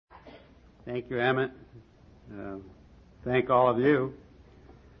Thank you, Emmett. Thank all of you.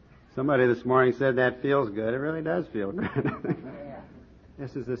 Somebody this morning said that feels good. It really does feel good.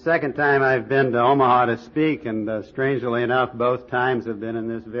 This is the second time I've been to Omaha to speak, and strangely enough, both times have been in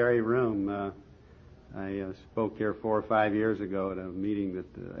this very room. I spoke here 4 or 5 years ago at a meeting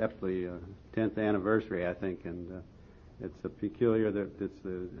at the Epley 10th anniversary, I think, and it's a peculiar that it's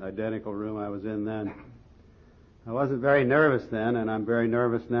the identical room I was in then. I wasn't very nervous then, and I'm very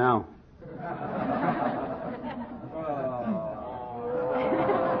nervous now.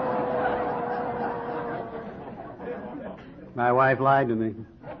 My wife lied to me.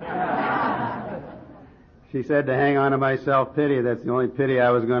 She said to hang on to my self-pity. That's the only pity I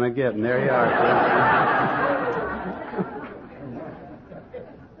was going to get, and there you are.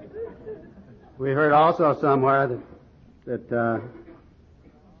 We heard also somewhere that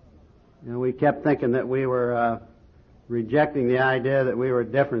we kept thinking that we were rejecting the idea that we were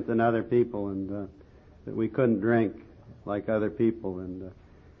different than other people, and that we couldn't drink like other people. And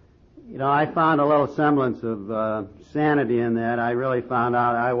I found a little semblance of sanity in that. I really found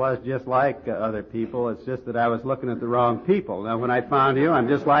out I was just like other people. It's just that I was looking at the wrong people. Now, when I found you, I'm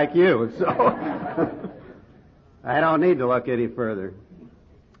just like you. So I don't need to look any further.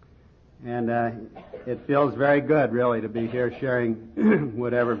 And it feels very good, really, to be here sharing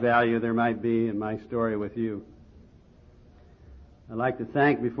whatever value there might be in my story with you. I'd like to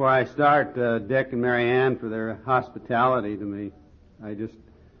thank, before I start, Dick and Mary Ann for their hospitality to me.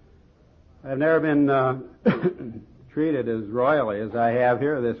 I've never been treated as royally as I have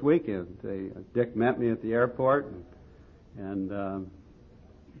here this weekend. Dick met me at the airport and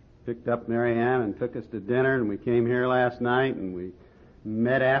picked up Mary Ann and took us to dinner, and we came here last night, and we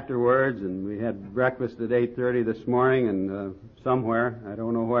met afterwards, and we had breakfast at 8:30 this morning, and somewhere, I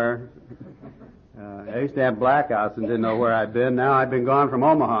don't know where. I used to have blackouts and didn't know where I'd been. Now I've been gone from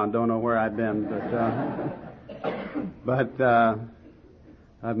Omaha and don't know where I've been. But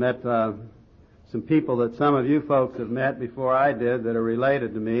I've met some people that some of you folks have met before I did that are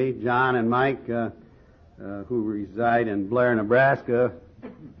related to me. John and Mike, who reside in Blair, Nebraska,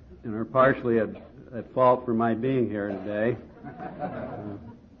 and are partially at fault for my being here today.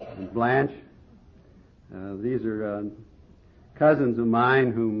 And Blanche. These are cousins of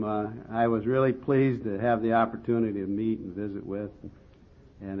mine whom I was really pleased to have the opportunity to meet and visit with.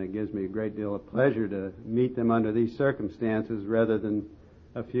 And it gives me a great deal of pleasure to meet them under these circumstances rather than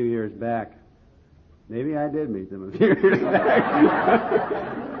a few years back. Maybe I did meet them a few years back.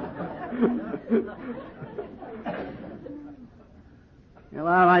 A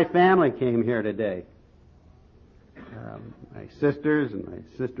lot of my family came here today. My sisters and my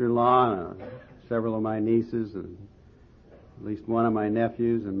sister-in-law and several of my nieces and at least one of my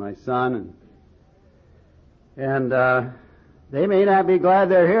nephews and my son. And they may not be glad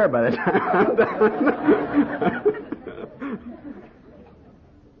they're here by the time I'm done.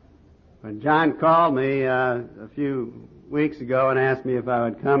 When John called me a few weeks ago and asked me if I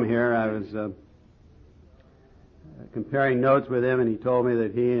would come here, I was comparing notes with him, and he told me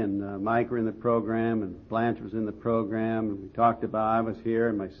that he and Mike were in the program, and Blanche was in the program, and we talked about I was here,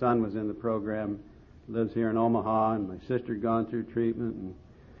 and my son was in the program, lives here in Omaha, and my sister had gone through treatment,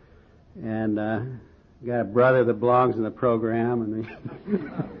 and got a brother that belongs in the program,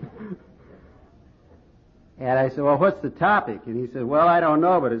 and I said, well, what's the topic? And he said, well, I don't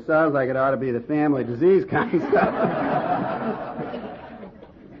know, but it sounds like it ought to be the family disease kind of stuff.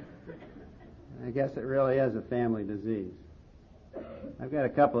 I guess it really is a family disease. I've got a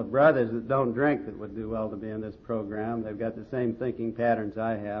couple of brothers that don't drink that would do well to be in this program. They've got the same thinking patterns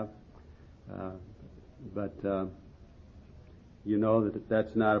I have. But you know that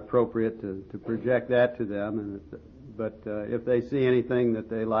that's not appropriate to project that to them. But if they see anything that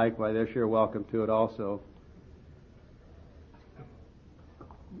they like, why, they're sure welcome to it also.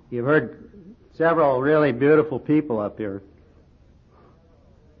 You've heard several really beautiful people up here.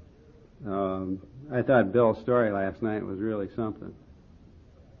 I thought Bill's story last night was really something.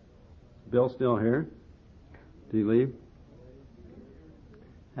 Bill still here? Did he leave?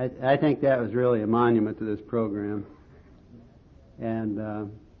 I think that was really a monument to this program. And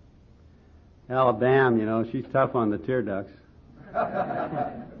Alabama, she's tough on the tear ducts.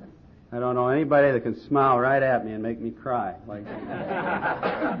 I don't know anybody that can smile right at me and make me cry.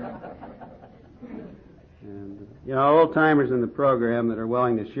 And, old-timers in the program that are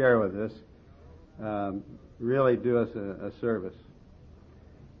willing to share with us really do us a service.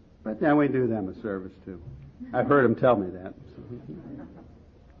 But then we do them a service, too. I've heard them tell me that.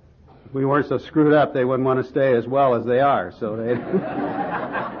 If we weren't so screwed up, they wouldn't want to stay as well as they are. So they...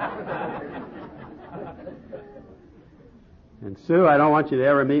 And Sue, I don't want you to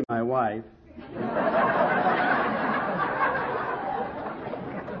ever meet my wife.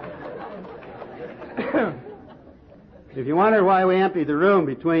 If you wonder why we empty the room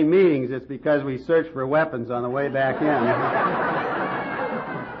between meetings, it's because we search for weapons on the way back in.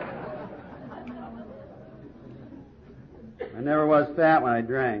 I never was fat when I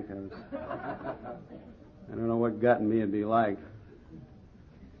drank. I don't know what gut in me would be like.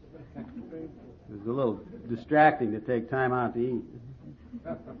 It was a little distracting to take time out to eat.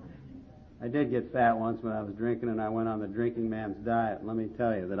 I did get fat once when I was drinking, and I went on the drinking man's diet. Let me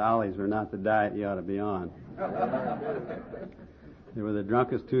tell you that Ollies are not the diet you ought to be on. They were the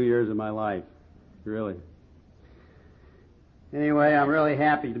drunkest 2 years of my life, really. Anyway, I'm really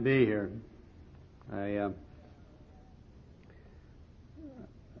happy to be here. I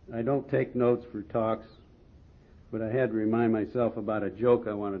don't take notes for talks, but I had to remind myself about a joke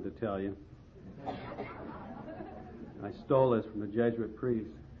I wanted to tell you. I stole this from a Jesuit priest.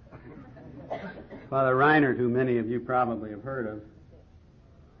 Father Reinhardt, who many of you probably have heard of,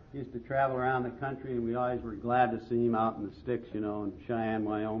 used to travel around the country, and we always were glad to see him out in the sticks, in Cheyenne,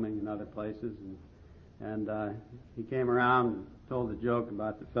 Wyoming, and other places. And he came around and told the joke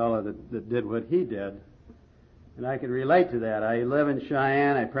about the fellow that did what he did. And I can relate to that. I live in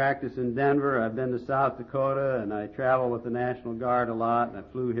Cheyenne, I practice in Denver, I've been to South Dakota, and I travel with the National Guard a lot, and I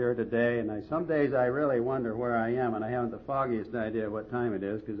flew here today, and some days I really wonder where I am, and I haven't the foggiest idea what time it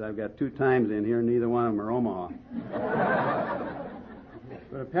is, because I've got 2 times in here, and neither one of them are Omaha.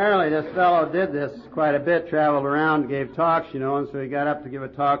 But apparently this fellow did this quite a bit, traveled around, gave talks, and so he got up to give a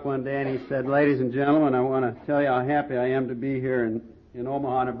talk one day, and he said, "Ladies and gentlemen, I want to tell you how happy I am to be here in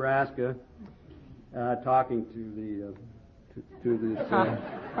Omaha, Nebraska, talking to this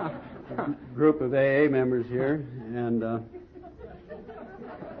group of AA members here." And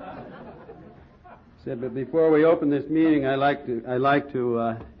said, "But before we open this meeting, I'd like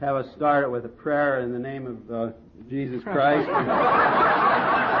to have us start it with a prayer in the name of Jesus Christ."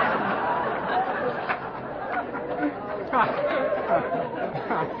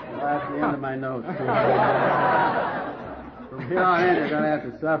 Well, that's the end of my notes. From here on in, you're going to have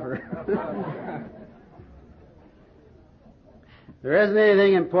to suffer. There isn't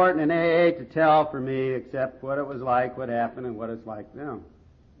anything important in AA to tell for me except what it was like, what happened, and what it's like now.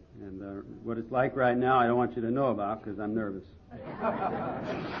 And what it's like right now, I don't want you to know about because I'm nervous.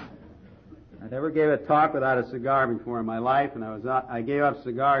 I never gave a talk without a cigar before in my life, and I gave up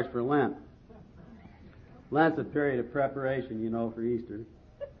cigars for Lent. Lent's a period of preparation, for Easter.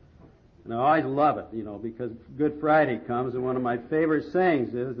 And I always love it, because Good Friday comes, and one of my favorite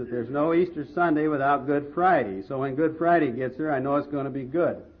sayings is that there's no Easter Sunday without Good Friday. So when Good Friday gets here, I know it's going to be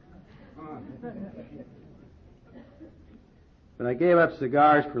good. But I gave up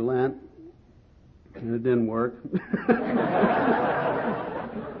cigars for Lent, and it didn't work.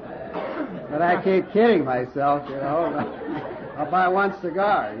 But I keep kidding myself, I'll buy one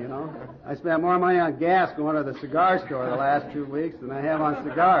cigar, I spent more money on gas going to the cigar store the last 2 weeks than I have on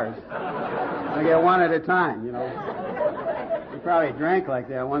cigars. I get one at a time, You probably drank like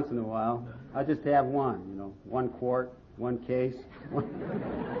that once in a while. I just have one, 1 quart, 1 case.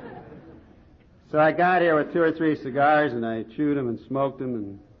 So I got here with 2 or 3 cigars, and I chewed them and smoked them,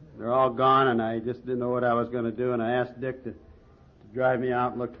 and they're all gone, and I just didn't know what I was going to do, and I asked Dick to drive me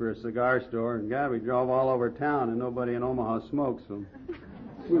out and look for a cigar store, and God, we drove all over town, and nobody in Omaha smoked, so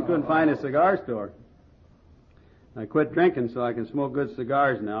we couldn't find a cigar store. I quit drinking so I can smoke good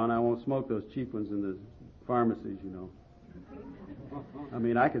cigars now, and I won't smoke those cheap ones in the pharmacies, I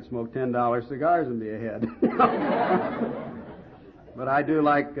mean, I could smoke $10 cigars and be ahead. But I do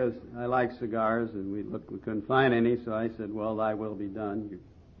like cigars, and we couldn't find any, so I said, "Well, thy will be done, you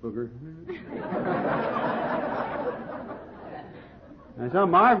booger." And so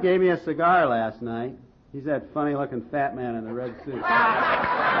Marv gave me a cigar last night. He's that funny-looking fat man in the red suit.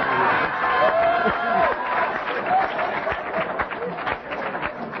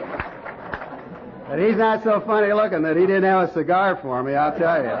 But he's not so funny-looking that he didn't have a cigar for me, I'll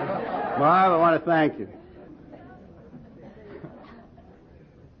tell you. Marv, I want to thank you.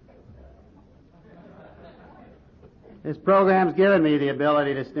 This program's given me the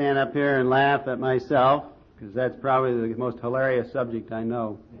ability to stand up here and laugh at myself, because that's probably the most hilarious subject I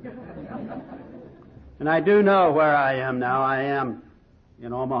know. And I do know where I am now. I am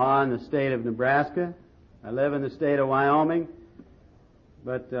in Omaha in the state of Nebraska. I live in the state of Wyoming.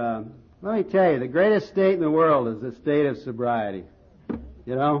 But let me tell you, the greatest state in the world is the state of sobriety.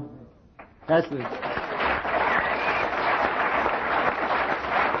 That's the...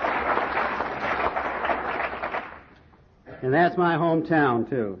 And that's my hometown,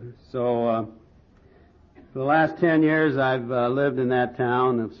 too. So For the last 10 years, I've lived in that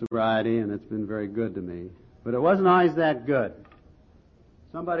town of sobriety, and it's been very good to me. But it wasn't always that good.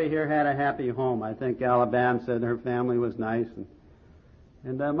 Somebody here had a happy home. I think Alabama said her family was nice,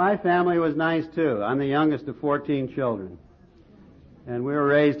 and my family was nice too. I'm the youngest of 14 children. And we were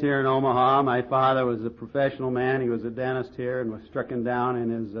raised here in Omaha. My father was a professional man. He was a dentist here and was stricken down in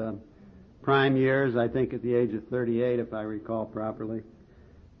his prime years, I think at the age of 38, if I recall properly.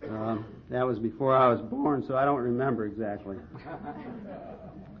 That was before I was born, so I don't remember exactly.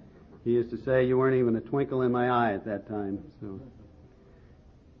 He used to say, "You weren't even a twinkle in my eye at that time." So,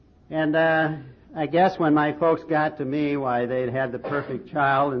 and I guess when my folks got to me, why, they'd had the perfect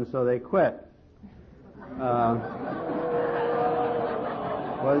child, and so they quit.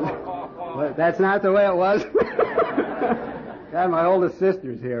 That's not the way it was. Got my oldest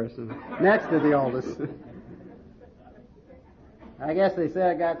sister's here, so next to the oldest. I guess they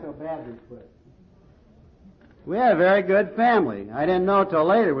said it got so bad we quit. We had a very good family. I didn't know till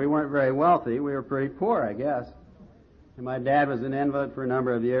later we weren't very wealthy. We were pretty poor, I guess. And my dad was an invalid for a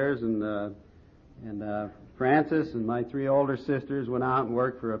number of years, and Frances and my 3 older sisters went out and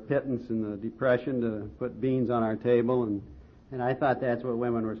worked for a pittance in the Depression to put beans on our table, and I thought that's what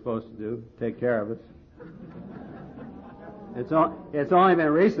women were supposed to do, take care of us. It's only been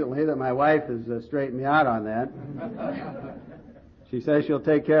recently that my wife has straightened me out on that. She says she'll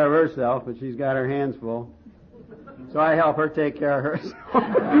take care of herself, but she's got her hands full. So I help her take care of herself.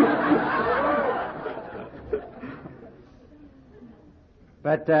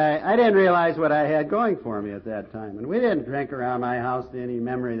 But I didn't realize what I had going for me at that time. And we didn't drink around my house to any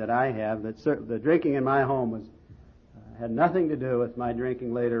memory that I have. The drinking in my home had nothing to do with my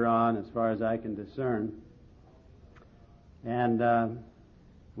drinking later on, as far as I can discern. And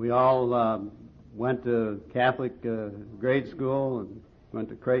we all went to Catholic grade school and went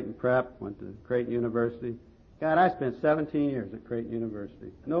to Creighton Prep, went to Creighton University. God, I spent 17 years at Creighton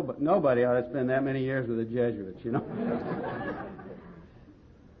University. Nobody ought to spend that many years with the Jesuits, you know.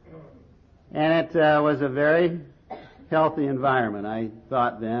 And it was a very healthy environment, I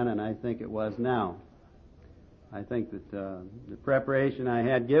thought then, and I think it was now. I think that the preparation I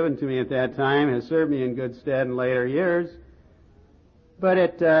had given to me at that time has served me in good stead in later years, but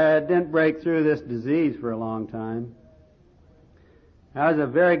it didn't break through this disease for a long time. I was a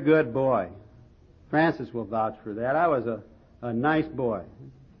very good boy. Francis will vouch for that. I was a nice boy.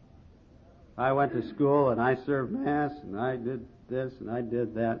 I went to school and I served Mass and I did this and I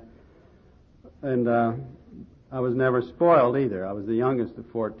did that. And I was never spoiled either. I was the youngest of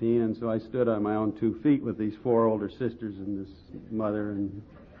 14, and so I stood on my own 2 feet with these 4 older sisters and this mother.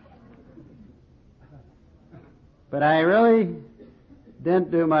 But I really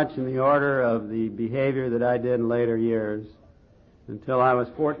didn't do much in the order of the behavior that I did in later years until I was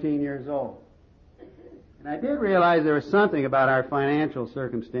 14 years old. And I did realize there was something about our financial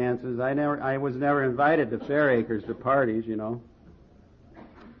circumstances. I was never invited to Fairacres to parties, you know.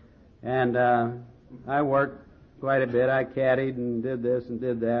 And I worked quite a bit. I caddied and did this and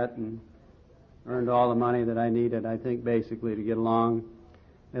did that and earned all the money that I needed, I think, basically to get along,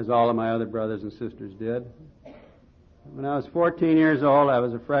 as all of my other brothers and sisters did. When I was 14 years old, I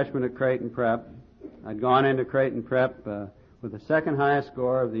was a freshman at Creighton Prep. I'd gone into Creighton Prep with the second highest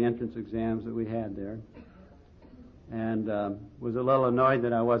score of the entrance exams that we had there, and was a little annoyed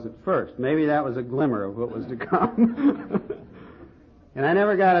that I wasn't first. Maybe that was a glimmer of what was to come. And I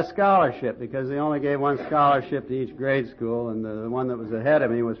never got a scholarship because they only gave one scholarship to each grade school, and the one that was ahead of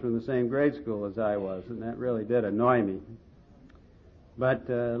me was from the same grade school as I was, and that really did annoy me. But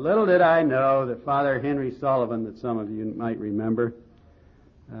little did I know that Father Henry Sullivan, that some of you might remember,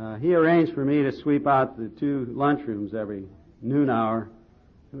 he arranged for me to sweep out the 2 lunchrooms every noon hour.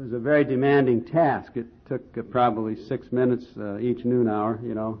 It was a very demanding task. It took probably 6 minutes each noon hour,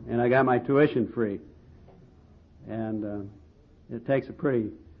 you know, and I got my tuition free. And it takes a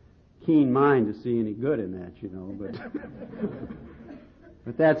pretty keen mind to see any good in that, you know.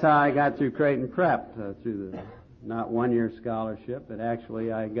 But that's how I got through Creighton Prep, through the not 1-year scholarship, but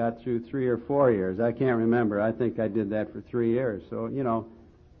actually I got through 3 or 4 years. I can't remember. I think I did that for 3 years. So, you know,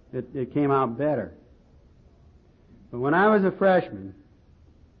 it came out better. But when I was a freshman,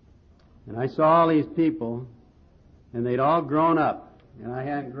 and I saw all these people, and they'd all grown up, and I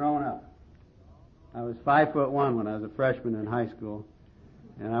hadn't grown up. I was 5'1" when I was a freshman in high school,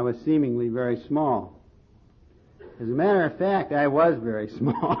 and I was seemingly very small. As a matter of fact, I was very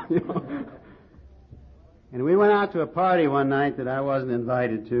small, you know. And we went out to a party one night that I wasn't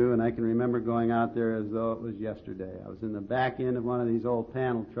invited to, and I can remember going out there as though it was yesterday. I was in the back end of one of these old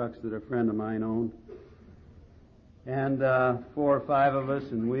panel trucks that a friend of mine owned. And 4 or 5 of us,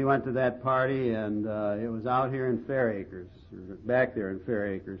 and we went to that party, and it was out here in Fair Acres, or back there in Fair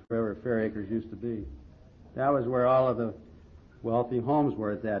Acres, wherever Fair Acres used to be. That was where all of the wealthy homes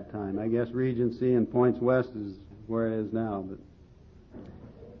were at that time. I guess Regency and Points West is where it is now. But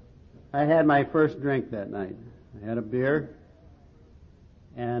I had my first drink that night. I had a beer,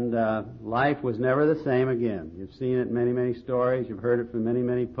 and life was never the same again. You've seen it in many, many stories. You've heard it from many,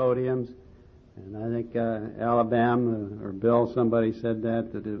 many podiums. And I think Alabama or Bill, somebody said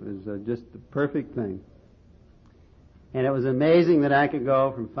that it was just the perfect thing. And it was amazing that I could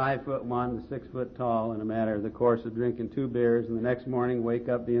go from 5'1" to 6 foot tall in a matter of the course of drinking 2 beers, and the next morning wake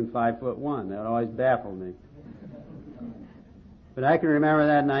up being 5'1". That always baffled me. But I can remember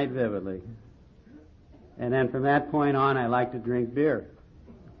that night vividly. And then from that point on, I liked to drink beer.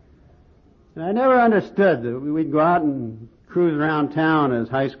 And I never understood that we'd go out and cruise around town as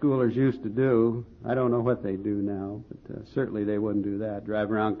high schoolers used to do. I don't know what they do now, but certainly they wouldn't do that. Drive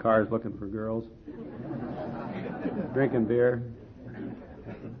around cars looking for girls, drinking beer.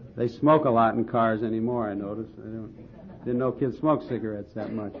 They smoke a lot in cars anymore, I noticed. Didn't know kids smoke cigarettes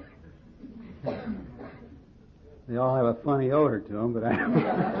that much. They all have a funny odor to them, but I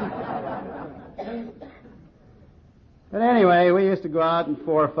don't. But anyway, we used to go out, and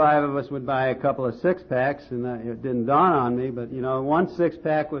 4 or 5 of us would buy a couple of 6-packs, and it didn't dawn on me, but, one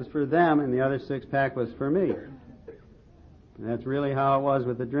 6-pack was for them, and the other 6-pack was for me. And that's really how it was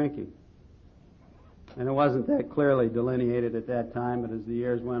with the drinking. And it wasn't that clearly delineated at that time, but as the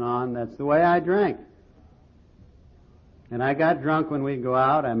years went on, that's the way I drank. And I got drunk when we'd go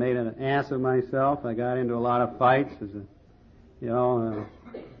out. I made an ass of myself. I got into a lot of fights.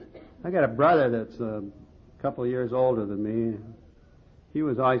 I got a brother that's a couple of years older than me. He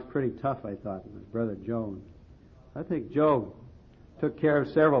was always pretty tough, I thought, his brother Joe. I think Joe took care of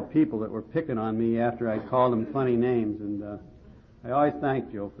several people that were picking on me after I called them funny names, and I always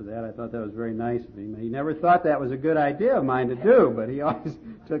thanked Joe for that. I thought that was very nice of him. He never thought that was a good idea of mine to do, but he always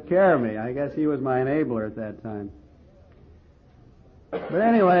took care of me. I guess he was my enabler at that time. But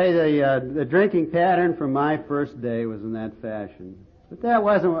anyway, the drinking pattern from my first day was in that fashion. But that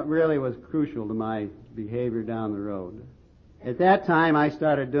wasn't what really was crucial to my behavior down the road. At that time, I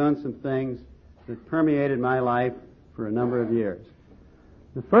started doing some things that permeated my life for a number of years.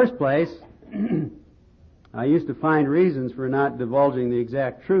 In the first place, I used to find reasons for not divulging the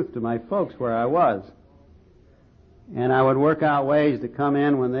exact truth to my folks where I was. And I would work out ways to come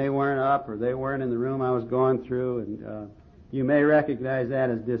in when they weren't up or they weren't in the room I was going through, and you may recognize that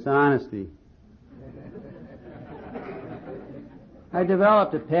as dishonesty. I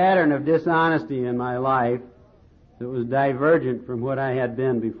developed a pattern of dishonesty in my life that was divergent from what I had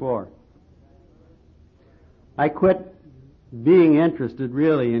been before. I quit being interested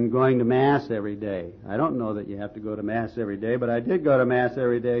really in going to Mass every day. I don't know that you have to go to Mass every day, but I did go to Mass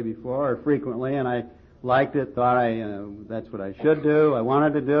every day before, or frequently, and I liked it, thought that's what I should do, I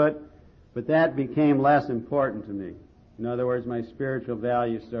wanted to do it, but that became less important to me. In other words, my spiritual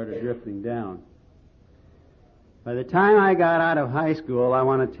values started drifting down. By the time I got out of high school, I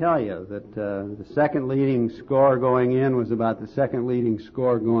want to tell you that the second leading score going in was about the second leading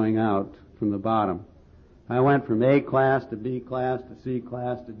score going out from the bottom. I went from A class to B class to C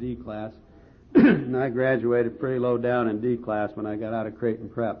class to D class, and I graduated pretty low down in D class when I got out of Creighton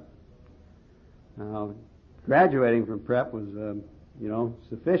Prep. Now, graduating from Prep was,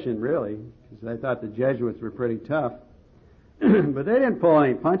 sufficient really, because I thought the Jesuits were pretty tough. But they didn't pull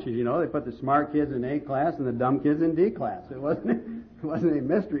any punches, They put the smart kids in A class and the dumb kids in D class. It wasn't any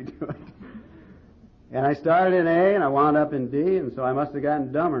mystery to it. And I started in A and I wound up in D, and so I must have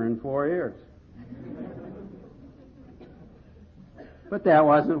gotten dumber in 4 years. But that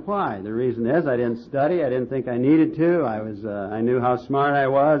wasn't why. The reason is I didn't study. I didn't think I needed to. I knew how smart I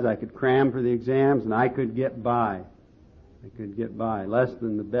was. I could cram for the exams, and I could get by. Less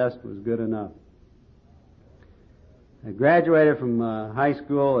than the best was good enough. I graduated from high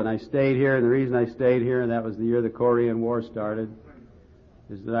school, and I stayed here, and the reason I stayed here, and that was the year the Korean War started,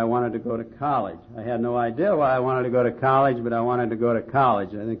 is that I wanted to go to college. I had no idea why I wanted to go to college, but I wanted to go to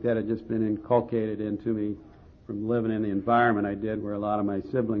college. I think that had just been inculcated into me from living in the environment I did, where a lot of my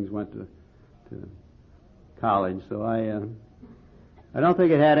siblings went to college. So I don't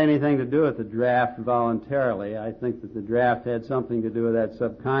think it had anything to do with the draft voluntarily. I think that the draft had something to do with that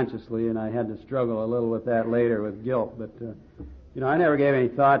subconsciously, and I had to struggle a little with that later with guilt. But, I never gave any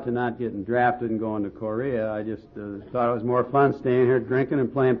thought to not getting drafted and going to Korea. I just thought it was more fun staying here drinking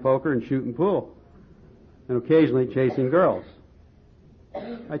and playing poker and shooting pool, and occasionally chasing girls.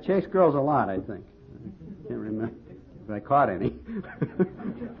 I chased girls a lot, I think. I can't remember if I caught any.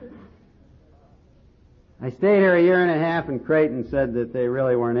 I stayed here a year and a half, and Creighton said that they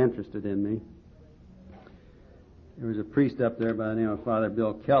really weren't interested in me. There was a priest up there by the name of Father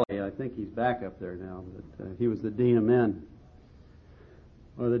Bill Kelly. I think he's back up there now, but he was the Dean of Men,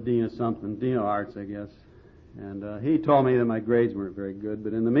 or the Dean of something, Dean of Arts, I guess. And he told me that my grades weren't very good,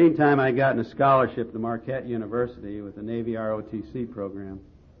 but in the meantime I'd gotten a scholarship to Marquette University with the Navy ROTC program.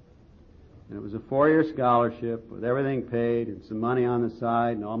 And it was a 4-year scholarship with everything paid and some money on the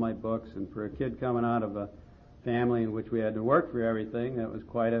side and all my books. And for a kid coming out of a family in which we had to work for everything, that was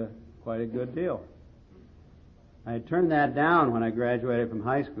quite a good deal. I had turned that down when I graduated from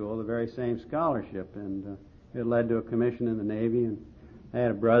high school, the very same scholarship, and it led to a commission in the Navy. And I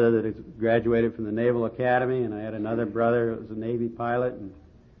had a brother that had graduated from the Naval Academy, and I had another brother that was a Navy pilot,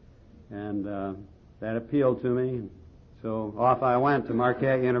 and that appealed to me. So off I went to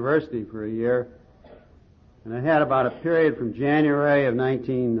Marquette University for a year, and I had about a period from January of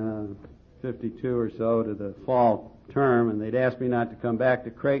 1952 or so to the fall term, and they'd asked me not to come back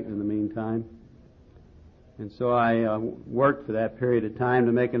to Creighton in the meantime. And so I worked for that period of time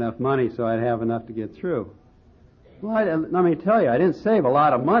to make enough money so I'd have enough to get through. Well, let me tell you, I didn't save a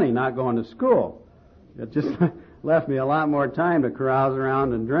lot of money not going to school. It just left me a lot more time to carouse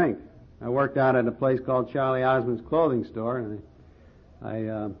around and drink. I worked out at a place called Charlie Osmond's Clothing Store, and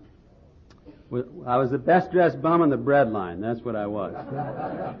I was the best dressed bum in the bread line. That's what I was.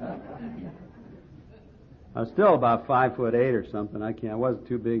 I was still about 5'8" or something. I wasn't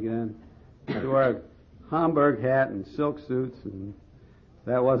too big then. I wore a Homburg hat and silk suits, and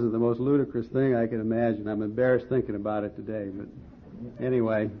that wasn't the most ludicrous thing I could imagine. I'm embarrassed thinking about it today, but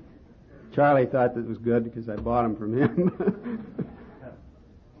anyway, Charlie thought that was good because I bought them from him.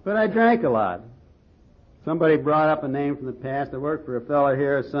 But I drank a lot. Somebody brought up a name from the past. I worked for a fellow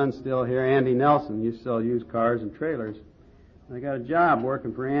here, his son's still here, Andy Nelson. He used to sell used cars and trailers. I got a job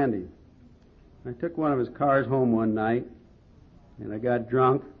working for Andy. I took one of his cars home one night, and I got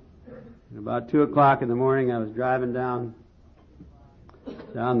drunk. And about 2 o'clock in the morning, I was driving down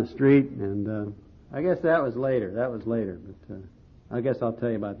the street, and I guess that was later, but I guess I'll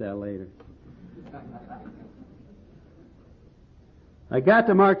tell you about that later. I got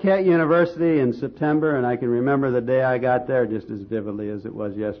to Marquette University in September, and I can remember the day I got there just as vividly as it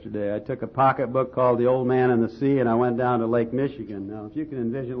was yesterday. I took a pocketbook called The Old Man and the Sea, and I went down to Lake Michigan. Now, if you can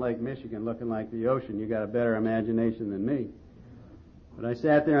envision Lake Michigan looking like the ocean, you got a better imagination than me. But I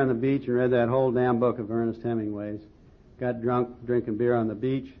sat there on the beach and read that whole damn book of Ernest Hemingway's. Got drunk drinking beer on the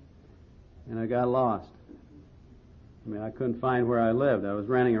beach, and I got lost. I mean, I couldn't find where I lived. I was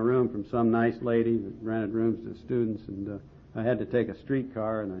renting a room from some nice lady that rented rooms to students, and I had to take a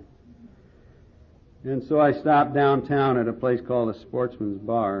streetcar, and so I stopped downtown at a place called the Sportsman's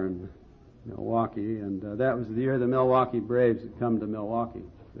Bar in Milwaukee, and that was the year the Milwaukee Braves had come to Milwaukee,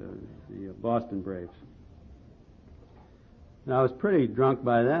 the Boston Braves. And I was pretty drunk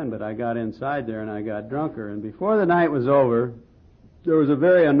by then, but I got inside there and I got drunker. And before the night was over, there was a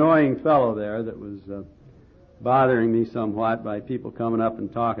very annoying fellow there that was bothering me somewhat by people coming up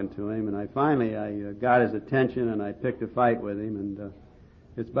and talking to him. And I got his attention and I picked a fight with him. And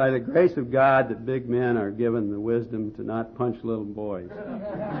it's by the grace of God that big men are given the wisdom to not punch little boys.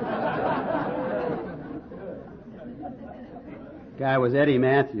 Guy was Eddie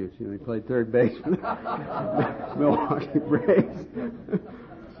Matthews. He played third base for the Milwaukee Braves.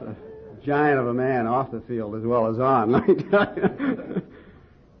 A giant of a man off the field as well as on.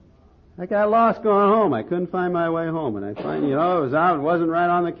 I got lost going home. I couldn't find my way home, and I finally, it wasn't right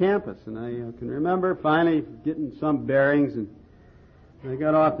on the campus. And I can remember finally getting some bearings, and I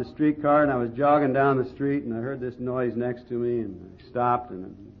got off the streetcar, and I was jogging down the street, and I heard this noise next to me, and I stopped,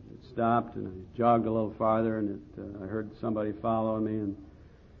 and I jogged a little farther, and I heard somebody following me, and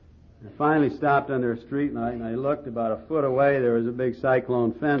I finally stopped under a street light, and I looked about a foot away. There was a big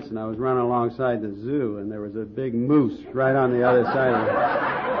cyclone fence, and I was running alongside the zoo, and there was a big moose right on the other side of it.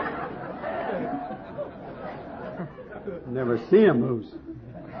 Never seen a moose.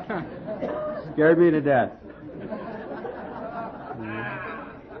 Scared me to death.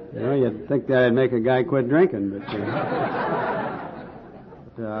 You'd think that'd make a guy quit drinking, but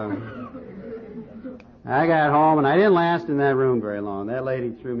I got home, and I didn't last in that room very long. That lady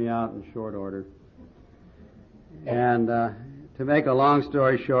threw me out in short order. And to make a long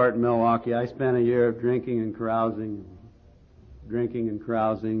story short, in Milwaukee, I spent a year of drinking and carousing,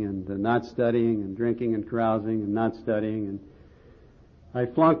 and not studying, and drinking and carousing and not studying. And I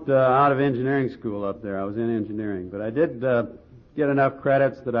flunked out of engineering school up there. I was in engineering. But I did get enough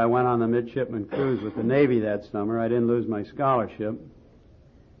credits that I went on the midshipman cruise with the Navy that summer. I didn't lose my scholarship.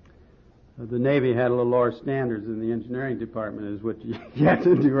 The Navy had a little lower standards than the engineering department, is what you have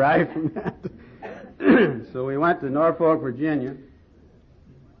to derive from that. So we went to Norfolk, Virginia.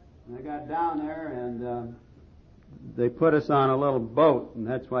 And I got down there, and they put us on a little boat, and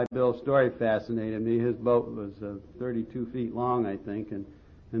that's why Bill's story fascinated me. His boat was 32 feet long, I think, and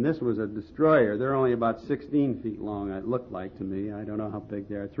this was a destroyer. They're only about 16 feet long, it looked like to me. I don't know how big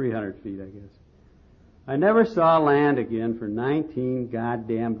they are, 300 feet, I guess. I never saw land again for 19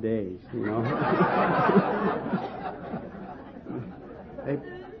 goddamn days, you know.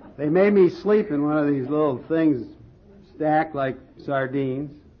 They made me sleep in one of these little things stacked like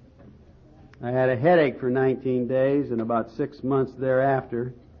sardines. I had a headache for 19 days and about 6 months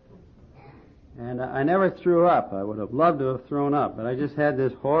thereafter. And I never threw up. I would have loved to have thrown up, but I just had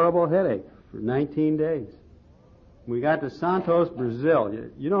this horrible headache for 19 days. We got to Santos, Brazil.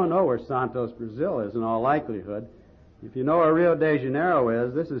 You don't know where Santos, Brazil is in all likelihood. If you know where Rio de Janeiro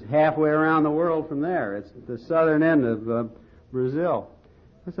is, this is halfway around the world from there. It's at the southern end of Brazil.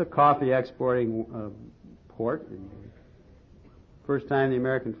 It's a coffee exporting port. First time the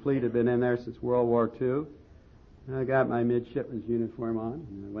American fleet had been in there since World War II. And I got my midshipman's uniform on,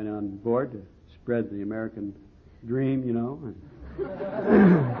 and I went on board to spread the American dream, you know.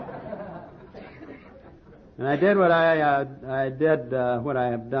 And I did what I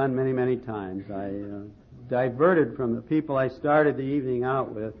have done many, many times. I diverted from the people I started the evening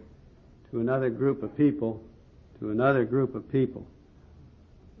out with to another group of people, to another group of people.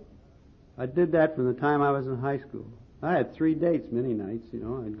 I did that from the time I was in high school. I had 3 dates many nights, you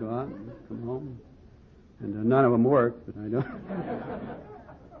know. I'd go out and come home. And none of them worked, but I don't.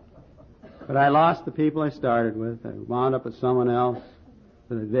 But I lost the people I started with. I wound up with someone else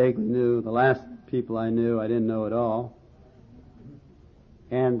that I vaguely knew. The last people I knew, I didn't know at all.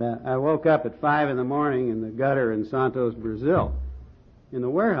 And I woke up at 5 in the morning in the gutter in Santos, Brazil, in the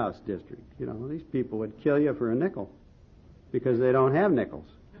warehouse district. You know, these people would kill you for a nickel because they don't have nickels.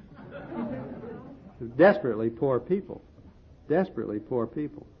 Desperately poor people. Desperately poor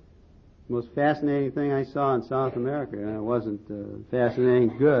people. The most fascinating thing I saw in South America, and it wasn't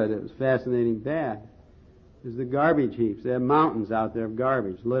fascinating good, it was fascinating bad, is the garbage heaps. They have mountains out there of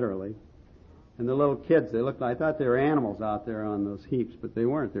garbage, literally. And the little kids, I thought they were animals out there on those heaps, but they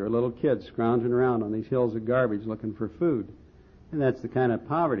weren't. They were little kids scrounging around on these hills of garbage looking for food. And that's the kind of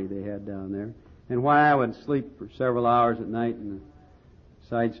poverty they had down there. And why I would sleep for several hours at night in the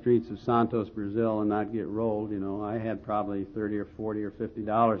side streets of Santos, Brazil, and not get rolled, you know, I had probably $30 or $40 or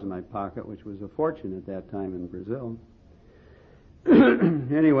 $50 in my pocket, which was a fortune at that time in Brazil.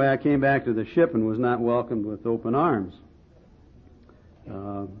 Anyway, I came back to the ship and was not welcomed with open arms.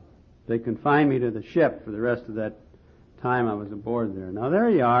 They confined me to the ship for the rest of that time I was aboard there. Now there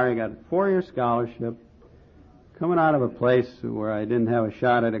you are, I got a 4-year scholarship, coming out of a place where I didn't have a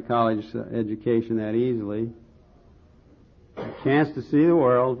shot at a college education that easily. A chance to see the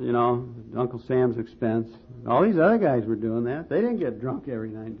world, you know, at Uncle Sam's expense. All these other guys were doing that. They didn't get drunk every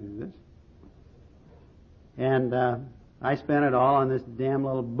night and do this. And I spent it all on this damn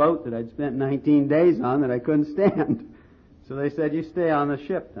little boat that I'd spent 19 days on that I couldn't stand. So they said, you stay on the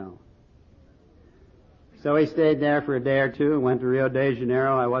ship now. So we stayed there for a day or two and went to Rio de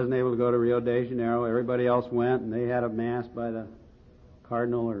Janeiro. I wasn't able to go to Rio de Janeiro. Everybody else went, and they had a mass by the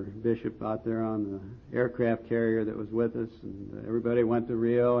cardinal or bishop out there on the aircraft carrier that was with us, and everybody went to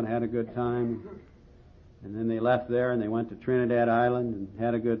Rio and had a good time. And then they left there and they went to Trinidad Island and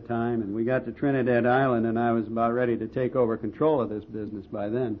had a good time. And we got to Trinidad Island, and I was about ready to take over control of this business by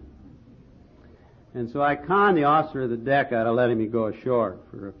then. And so I conned the officer of the deck out of letting me go ashore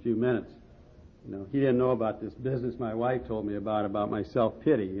for a few minutes. You know, he didn't know about this business my wife told me about my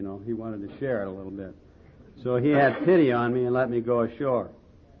self-pity. You know, he wanted to share it a little bit. So he had pity on me and let me go ashore.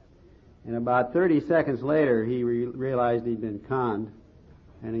 And about 30 seconds later, he realized he'd been conned,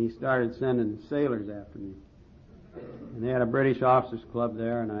 and he started sending sailors after me. And they had a British officers club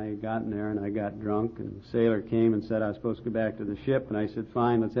there, and I got in there and I got drunk, and the sailor came and said I was supposed to go back to the ship, and I said,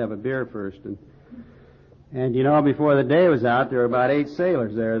 fine, let's have a beer first. And you know, before the day was out, there were about 8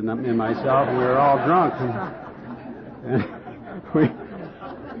 sailors there and myself, and we were all drunk.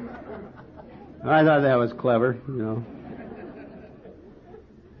 And I thought that was clever, you know.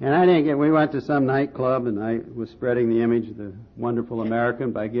 And we went to some nightclub, and I was spreading the image of the wonderful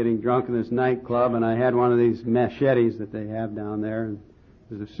American by getting drunk in this nightclub, and I had one of these machetes that they have down there, and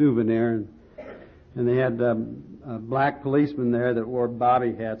it was a souvenir, and they had a black policeman there that wore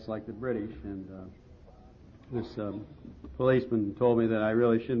bobby hats like the British, and this policeman told me that I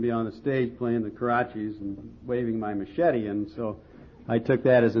really shouldn't be on the stage playing the Carachis and waving my machete, and so I took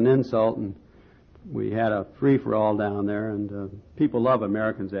that as an insult, and we had a free-for-all down there, and people love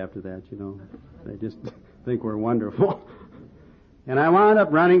Americans after that, you know. They just think we're wonderful. And I wound up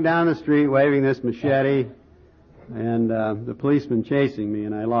running down the street waving this machete, and the policeman chasing me,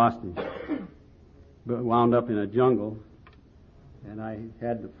 and I lost him. But wound up in a jungle, and I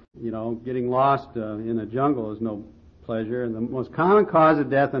had to, getting lost in a jungle is no pleasure. And the most common cause of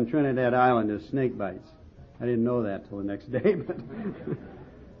death on Trinidad Island is snake bites. I didn't know that till the next day,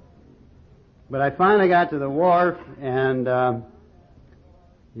 but I finally got to the wharf, and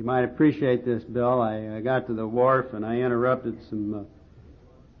you might appreciate this, Bill. I got to the wharf, and I interrupted some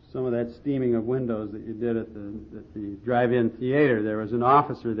of that steaming of windows that you did at the drive-in theater. There was an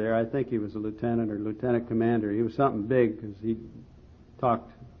officer there. I think he was a lieutenant or lieutenant commander. He was something big because he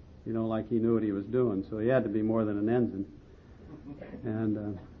talked, like he knew what he was doing. So he had to be more than an ensign.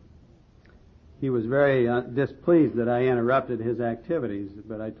 And he was very displeased that I interrupted his activities,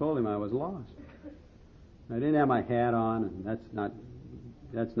 but I told him I was lost. I didn't have my hat on, and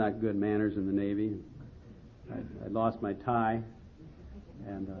that's not good manners in the Navy. I lost my tie.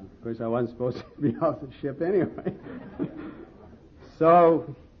 And, of course, I wasn't supposed to be off the ship anyway.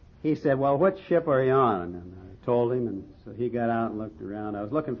 So he said, well, what ship are you on? And I told him, and so he got out and looked around. I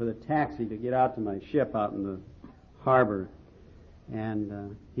was looking for the taxi to get out to my ship out in the harbor.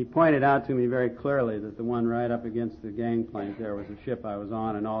 And he pointed out to me very clearly that the one right up against the gangplank there was the ship I was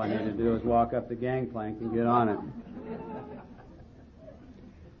on, and all I needed to do was walk up the gangplank and get on it.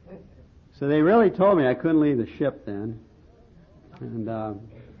 So they really told me I couldn't leave the ship then. And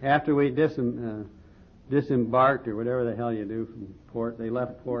after we disembarked, or whatever the hell you do from port, they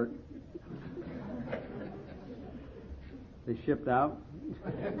left port. They shipped out.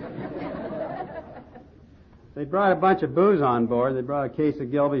 They brought a bunch of booze on board. They brought a case of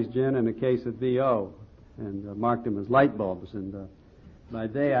Gilby's gin and a case of VO, and marked them as light bulbs. And by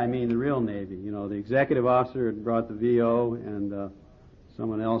they, I mean the real Navy. The executive officer had brought the VO, and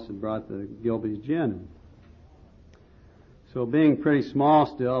someone else had brought the Gilby's gin. So being pretty small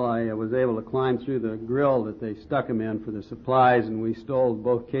still, I was able to climb through the grill that they stuck them in for the supplies, and we stole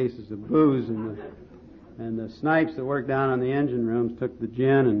both cases of booze, and the snipes that worked down on the engine rooms took the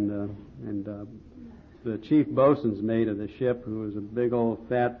gin, and the chief bosun's mate of the ship, who was a big old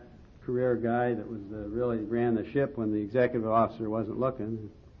fat career guy that was really ran the ship when the executive officer wasn't looking.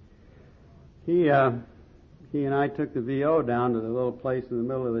 He and I took the VO down to the little place in the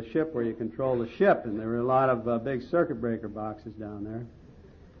middle of the ship where you control the ship, and there were a lot of big circuit breaker boxes down there.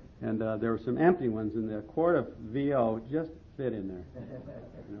 And there were some empty ones, and the quart of VO just fit in there.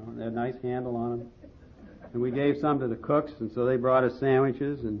 They had a nice handle on them. And we gave some to the cooks, and so they brought us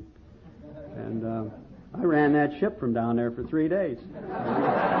sandwiches, and I ran that ship from down there for 3 days.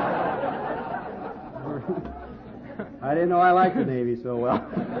 I didn't know I liked the Navy so well.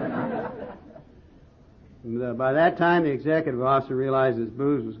 And, by that time, the executive officer realized his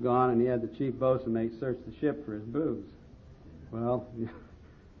booze was gone, and he had the chief bosun mate search the ship for his booze. Well,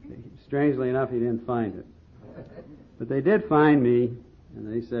 strangely enough, he didn't find it. But they did find me, and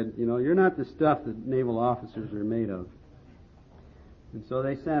they said, you're not the stuff that naval officers are made of. And so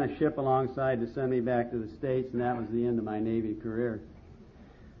they sent a ship alongside to send me back to the States, and that was the end of my Navy career.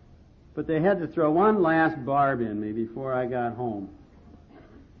 But they had to throw one last barb in me before I got home.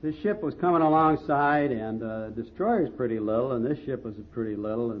 This ship was coming alongside, and the destroyer's pretty little, and this ship was pretty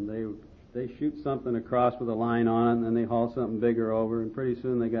little, and they shoot something across with a line on it, and then they haul something bigger over, and pretty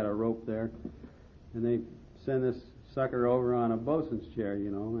soon they got a rope there, and they send this sucker over on a bosun's chair, and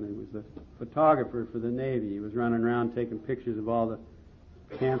it was the photographer for the Navy. He was running around taking pictures of all the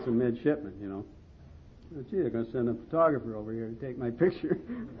handsome midshipmen, Oh, gee, they're going to send a photographer over here to take my picture.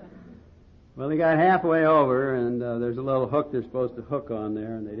 Well, they got halfway over, and there's a little hook they're supposed to hook on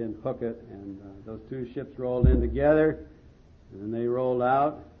there, and they didn't hook it, and those two ships rolled in together, and then they rolled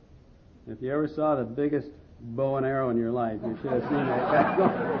out. If you ever saw the biggest bow and arrow in your life, you should have seen that guy go.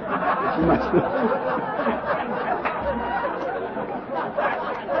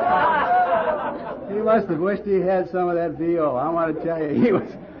 He must have wished he had some of that VO. I want to tell you, he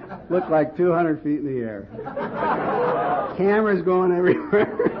looked like 200 feet in the air. Cameras going everywhere.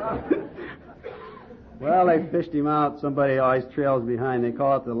 Well, they fished him out. Somebody always trails behind. They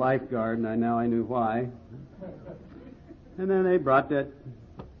call it the lifeguard, and now I knew why. And then they brought that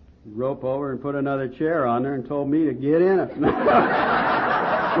rope over and put another chair on there and told me to get in it.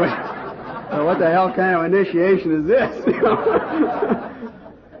 So what the hell kind of initiation is this?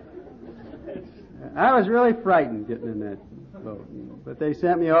 I was really frightened getting in that boat. But they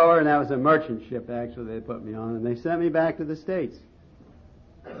sent me over, and that was a merchant ship, actually, they put me on, and they sent me back to the States.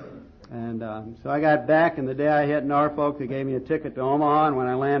 And so I got back, and the day I hit Norfolk, they gave me a ticket to Omaha, and when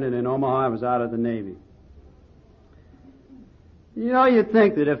I landed in Omaha, I was out of the Navy. You'd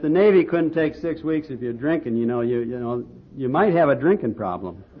think that if the Navy couldn't take 6 weeks if you're drinking, you might have a drinking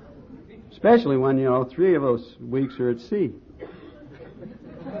problem. Especially when, 3 of those weeks are at sea.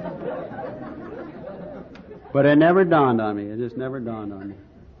 But it never dawned on me. It just never dawned on me.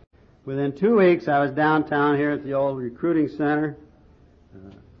 Within 2 weeks, I was downtown here at the old recruiting center.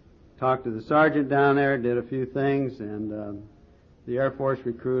 Talked to the sergeant down there, did a few things, and the Air Force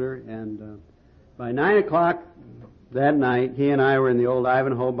recruiter. And by 9 o'clock that night, he and I were in the old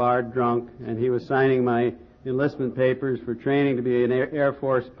Ivanhoe bar drunk, and he was signing my enlistment papers for training to be an Air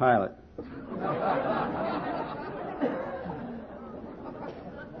Force pilot.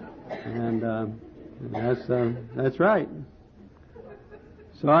 And that's right.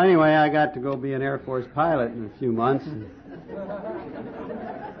 So anyway, I got to go be an Air Force pilot in a few months.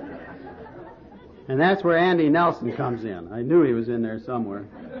 And that's where Andy Nelson comes in. I knew he was in there somewhere.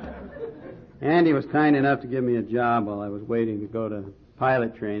 Andy was kind enough to give me a job while I was waiting to go to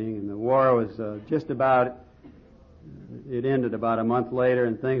pilot training, and the war was it ended about a month later,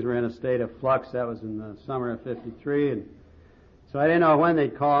 and things were in a state of flux. That was in the summer of '53, and so I didn't know when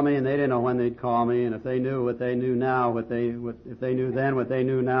they'd call me, and they didn't know when they'd call me, and if they knew what they knew now, if they knew then what they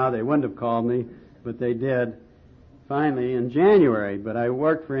knew now, they wouldn't have called me, but they did. Finally, in January, but I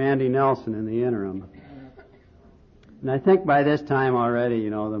worked for Andy Nelson in the interim. And I think by this time already,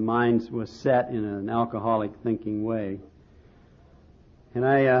 the mind was set in an alcoholic thinking way. And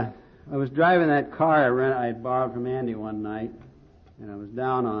I was driving that car I had borrowed from Andy one night, and I was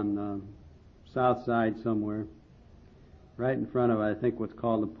down on South Side somewhere, right in front of, I think, what's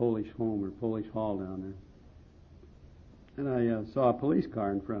called the Polish Home or Polish Hall down there. And I saw a police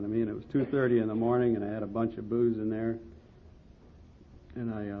car in front of me, and it was 2:30 in the morning, and I had a bunch of booze in there,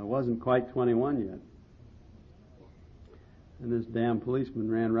 and I wasn't quite 21 yet. And this damn policeman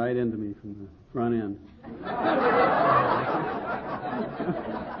ran right into me from the front end.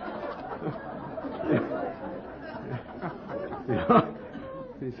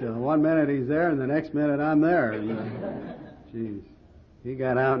 He said, one minute he's there, and the next minute I'm there. And, geez. He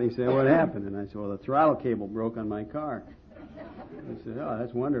got out and he said, what happened? And I said, well, the throttle cable broke on my car. He said, oh,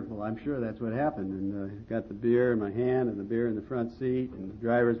 that's wonderful. I'm sure that's what happened. And got the beer in my hand and the beer in the front seat and the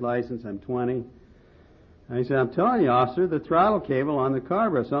driver's license. I'm 20. And he said, I'm telling you, officer, the throttle cable on the car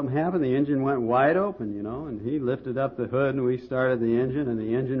broke. Something happened. The engine went wide open, and he lifted up the hood and we started the engine, and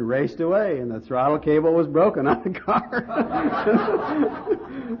the engine raced away, and the throttle cable was broken on the car.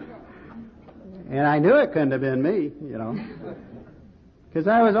 And I knew it couldn't have been me, because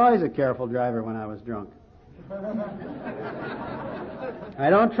I was always a careful driver when I was drunk. I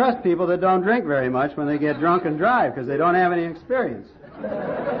don't trust people that don't drink very much when they get drunk and drive, because they don't have any experience.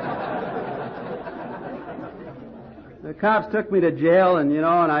 The cops took me to jail, and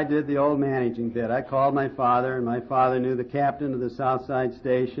I did the old managing bit. I called my father, and my father knew the captain of the South Side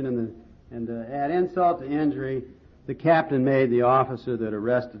station, and to add insult to injury, the captain made the officer that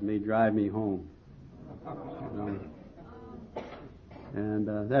arrested me drive me home. And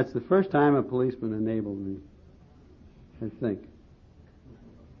that's the first time a policeman enabled me, I think.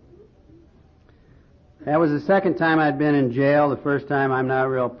 That was the second time I'd been in jail. The first time I'm not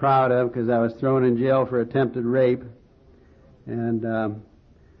real proud of, because I was thrown in jail for attempted rape. And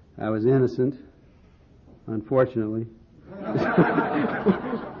I was innocent, unfortunately.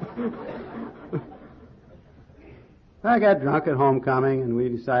 I got drunk at homecoming, and we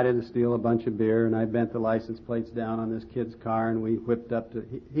decided to steal a bunch of beer, and I bent the license plates down on this kid's car, and we whipped up to...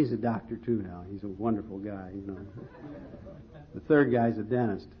 He's a doctor, too, now. He's a wonderful guy, The third guy's a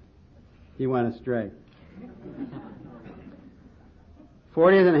dentist. He went astray.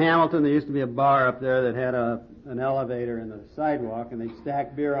 40th and Hamilton, there used to be a bar up there that had an elevator in the sidewalk, and they'd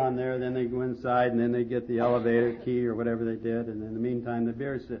stack beer on there, then they'd go inside, and then they'd get the elevator key or whatever they did, and in the meantime, the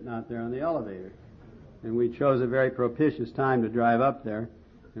beer's sitting out there on the elevator. And we chose a very propitious time to drive up there,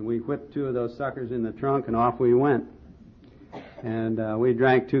 and we whipped 2 of those suckers in the trunk, and off we went. And we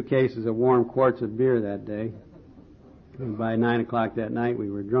drank 2 cases of warm quarts of beer that day. And by 9 o'clock that night, we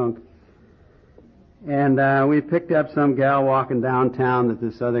were drunk. And we picked up some gal walking downtown that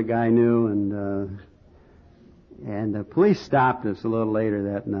this other guy knew, and the police stopped us a little later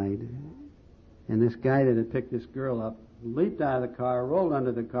that night. And this guy that had picked this girl up leaped out of the car, rolled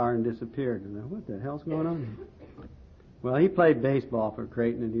under the car, and disappeared. And I thought, what the hell's going on? Well, he played baseball for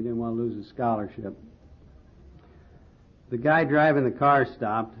Creighton, and he didn't want to lose his scholarship. The guy driving the car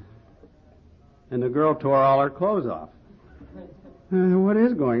stopped, and the girl tore all her clothes off. What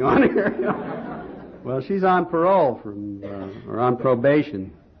is going on here? Well, she's on parole or on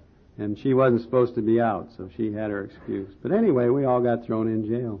probation, and she wasn't supposed to be out, so she had her excuse. But anyway, we all got thrown in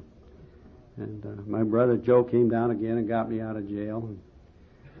jail. And my brother Joe came down again and got me out of jail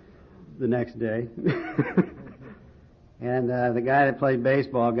the next day. And the guy that played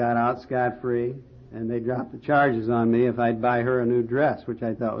baseball got out scot-free, and they dropped the charges on me if I'd buy her a new dress, which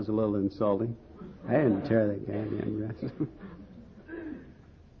I thought was a little insulting. I didn't tear that goddamn dress.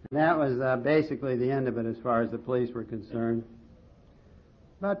 And that was basically the end of it as far as the police were concerned.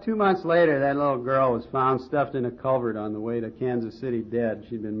 About 2 months later, that little girl was found stuffed in a culvert on the way to Kansas City dead.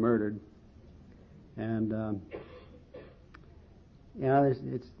 She'd been murdered. And,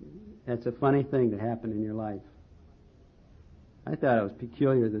 it's a funny thing to happen in your life. I thought it was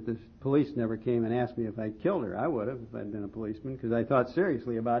peculiar that the police never came and asked me if I killed her. I would have if I'd been a policeman, because I thought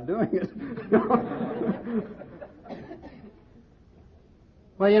seriously about doing it.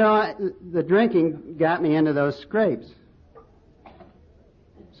 Well, the drinking got me into those scrapes.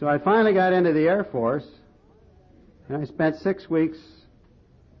 So I finally got into the Air Force, and I spent 6 weeks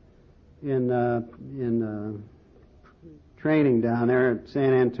in training down there at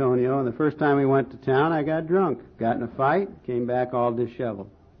San Antonio. And the first time we went to town, I got drunk, got in a fight, came back all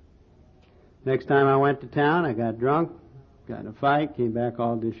disheveled. Next time I went to town, I got drunk, got in a fight, came back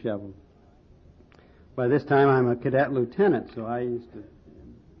all disheveled. By this time, I'm a cadet lieutenant, so I used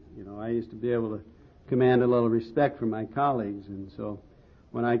to be able to command a little respect from my colleagues, and so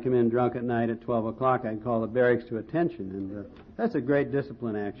when I come in drunk at night at 12 o'clock, I'd call the barracks to attention, and that's a great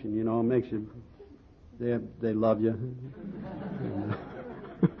discipline action, It makes you, they love you.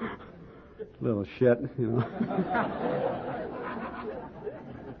 Little shit,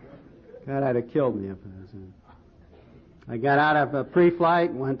 God, I'd have killed me if I was in. I got out of a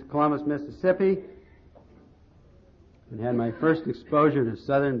pre-flight, went to Columbus, Mississippi, and had my first exposure to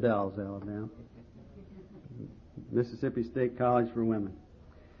Southern Belles, Alabama. Mississippi State College for Women.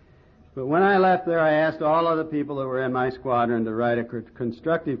 But when I left there, I asked all of the people that were in my squadron to write a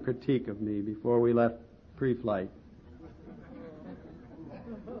constructive critique of me before we left pre-flight.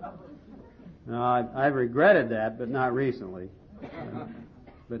 Now, I've regretted that, but not recently.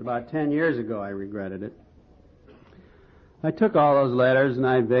 But about 10 years ago, I regretted it. I took all those letters and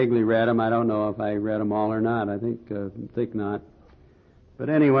I vaguely read them. I don't know if I read them all or not. I think not. But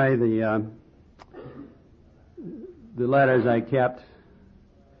anyway, the letters I kept.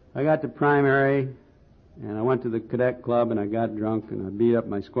 I got to primary, and I went to the cadet club, and I got drunk, and I beat up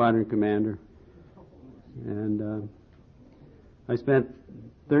my squadron commander. And I spent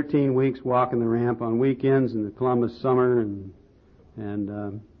 13 weeks walking the ramp on weekends in the Columbus summer, and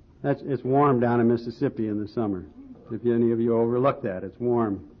it's warm down in Mississippi in the summer. If any of you overlook that, it's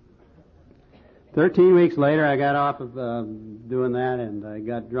warm. 13 weeks later, I got off of doing that, and I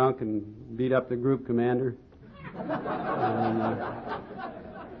got drunk and beat up the group commander.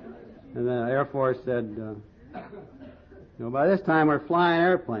 And the Air Force said, by this time we're flying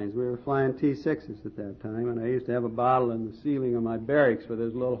airplanes. We were flying T-6s at that time, and I used to have a bottle in the ceiling of my barracks where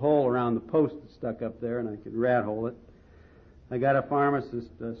there's a little hole around the post that stuck up there, and I could rat hole it. I got a pharmacist,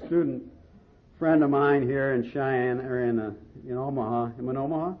 a student friend of mine here in Cheyenne, or in Omaha. Am I in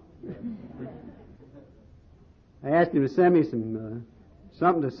Omaha? I asked him to send me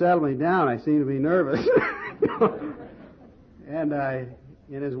something to settle me down. I seem to be nervous. And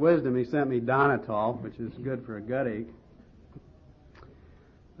in his wisdom, he sent me Donatol, which is good for a gut ache.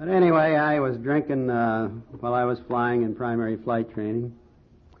 But anyway, I was drinking while I was flying in primary flight training.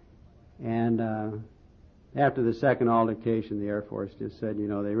 And after the second altercation, the Air Force just said, they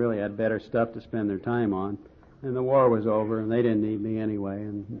really had better stuff to spend their time on. And the war was over, and they didn't need me anyway.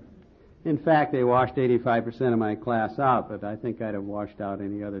 And in fact, they washed 85% of my class out, but I think I'd have washed out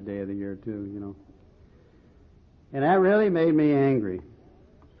any other day of the year, too, And that really made me angry.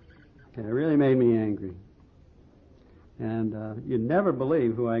 It really made me angry. And you'd never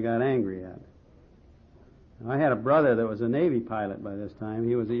believe who I got angry at. I had a brother that was a Navy pilot by this time.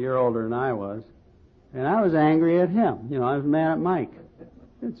 He was a year older than I was. And I was angry at him. I was mad at Mike.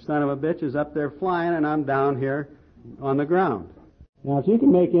 That son of a bitch is up there flying, and I'm down here on the ground. Now, if you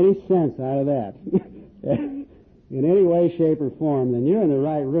can make any sense out of that, in any way, shape, or form, then you're in the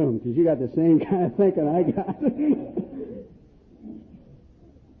right room, because you got the same kind of thinking I got.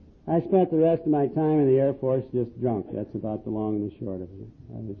 I spent the rest of my time in the Air Force just drunk. That's about the long and the short of it.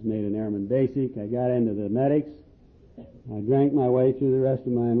 I was made an airman basic. I got into the medics. I drank my way through the rest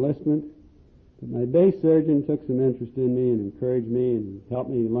of my enlistment. But my base surgeon took some interest in me and encouraged me and helped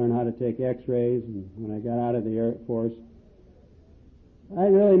me learn how to take x-rays. And when I got out of the Air Force, I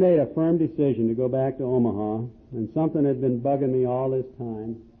really made a firm decision to go back to Omaha, and something had been bugging me all this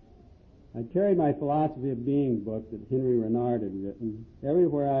time. I carried my Philosophy of Being book that Henry Renard had written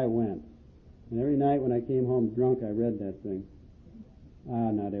everywhere I went. And every night when I came home drunk, I read that thing.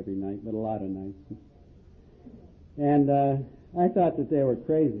 Not every night, but a lot of nights. And I thought that they were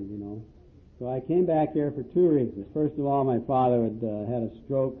crazy, you know. So I came back here for two reasons. First of all, my father had had a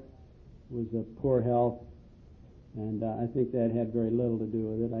stroke, was of poor health, and I think that had very little to do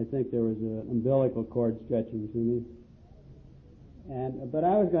with it. I think there was an umbilical cord stretching to me. But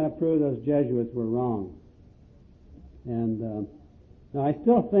I was going to prove those Jesuits were wrong. And now I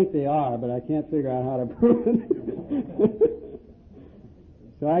still think they are, but I can't figure out how to prove it.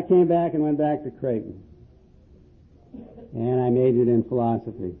 So I came back and went back to Creighton. And I majored in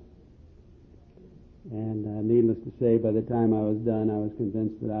philosophy. And needless to say, by the time I was done, I was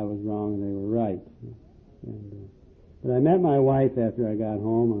convinced that I was wrong and they were right. But I met my wife after I got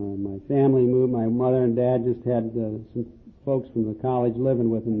home. My family moved. My mother and dad just had some folks from the college living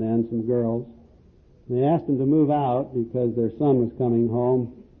with them then, some girls. And they asked them to move out because their son was coming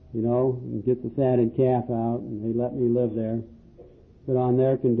home, you know, and get the fatted calf out, and they let me live there. But on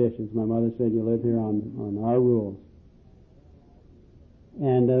their conditions. My mother said, you live here on our rules.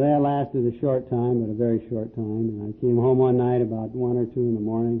 And that lasted a short time, but a very short time. And I came home one night about 1 or 2 in the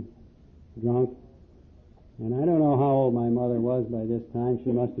morning, drunk. And I don't know how old my mother was by this time.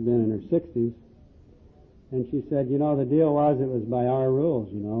 She must have been in her 60s. And she said, you know, the deal was it was by our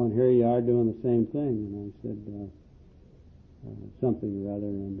rules, you know, and here you are doing the same thing. And I said, something or other.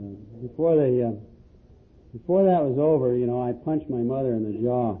 And before that was over, you know, I punched my mother in the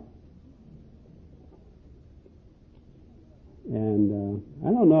jaw. And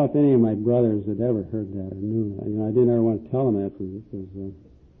I don't know if any of my brothers had ever heard that or knew that. You know, I didn't ever want to tell them that because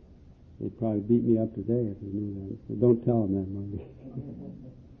they'd probably beat me up today if they knew that. So don't tell them that, Mother.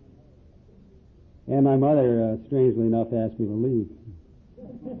 And my mother, strangely enough, asked me to leave.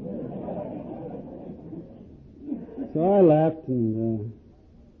 So I left, and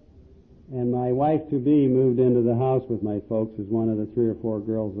my wife-to-be moved into the house with my folks as one of the 3 or 4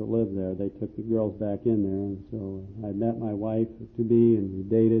 girls that lived there. They took the girls back in there, and so I met my wife-to-be, and we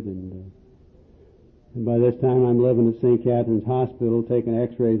dated, and by this time I'm living at St. Catherine's Hospital taking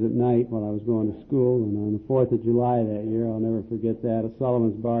x-rays at night while I was going to school. And on the 4th of July that year, I'll never forget that,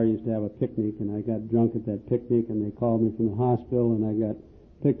 Sullivan's Bar used to have a picnic, and I got drunk at that picnic, and they called me from the hospital, and I got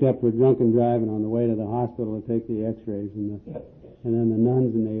picked up for drunken driving on the way to the hospital to take the x-rays, and then the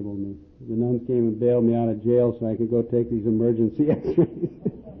nuns enabled me. The nuns came and bailed me out of jail so I could go take these emergency x-rays.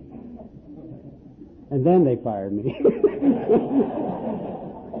 And then they fired me.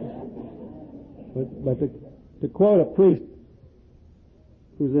 But to quote a priest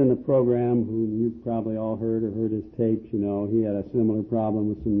who's in the program, who you've probably all heard or heard his tapes, you know, he had a similar problem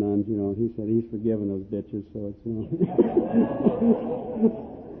with some nuns, you know. He said he's forgiven those bitches, so it's, you know.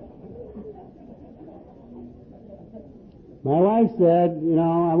 My wife said, you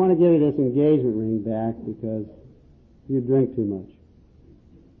know, I want to give you this engagement ring back because you drink too much.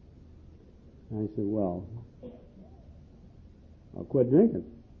 I said, well, I'll quit drinking.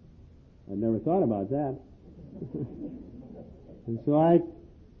 I'd never thought about that. And so I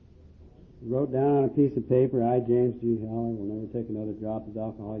wrote down on a piece of paper, I, James G. Heller, will never take another drop of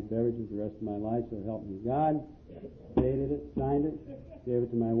alcoholic beverages the rest of my life, so help me God. Dated it, signed it, gave it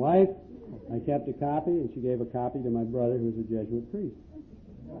to my wife. I kept a copy, and she gave a copy to my brother, who was a Jesuit priest.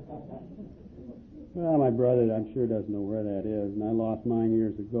 Well, my brother, I'm sure, doesn't know where that is, and I lost mine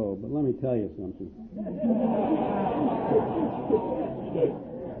years ago, but let me tell you something.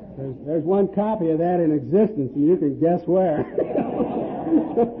 There's one copy of that in existence, and you can guess where.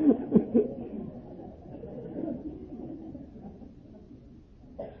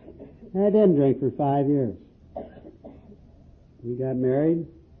 I didn't drink for 5 years. We got married.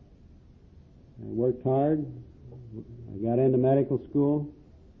 I worked hard. I got into medical school.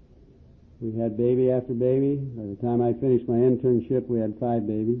 We had baby after baby. By the time I finished my internship, we had 5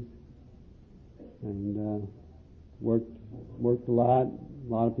 babies. And worked a lot. A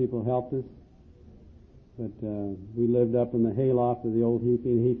lot of people helped us. But we lived up in the hayloft of the old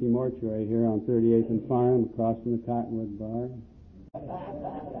Heaphy mortuary here on 38th and Farm, across from the Cottonwood Bar.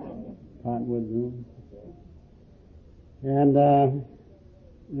 Cottonwood Room. And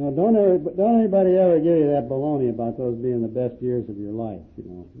you know, don't anybody ever give you that baloney about those being the best years of your life, you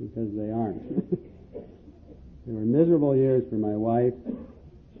know, because they aren't. They were miserable years for my wife.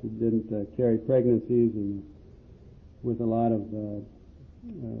 She didn't carry pregnancies and with a lot of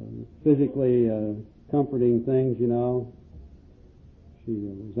physically comforting things, you know. She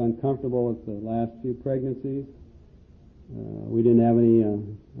was uncomfortable with the last few pregnancies. We didn't have any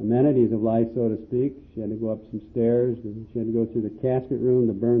amenities of life, so to speak. She had to go up some stairs, and she had to go through the casket room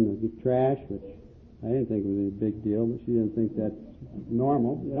to burn the trash, which I didn't think was any big deal, but she didn't think that's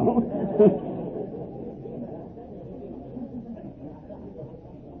normal, you know.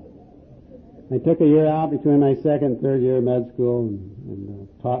 I took a year out between my second and third year of med school and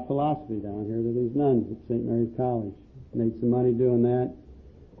taught philosophy down here to these nuns at St. Mary's College. Made some money doing that.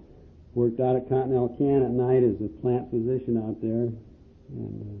 Worked out at Continental Can at night as a plant physician out there.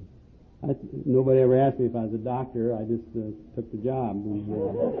 And nobody ever asked me if I was a doctor. I just took the job.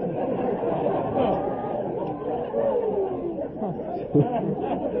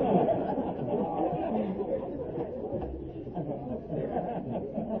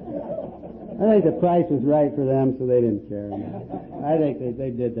 I think the price was right for them, so they didn't care. I think they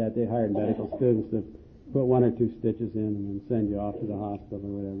did that. They hired medical students to put one or two stitches in and then send you off to the hospital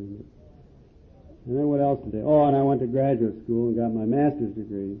or whatever. And then what else did they? Oh, and I went to graduate school and got my master's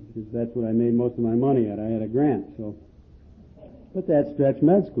degree, because that's what I made most of my money at. I had a grant, so. But that stretched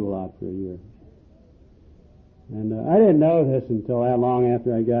med school out for a year. And I didn't know this until that long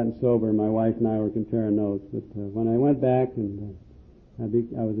after I'd gotten sober. My wife and I were comparing notes. But when I went back and I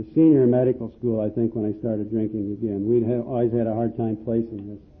was a senior in medical school, I think, when I started drinking again. We'd always had a hard time placing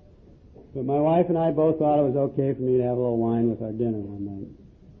this. But my wife and I both thought it was okay for me to have a little wine with our dinner one night.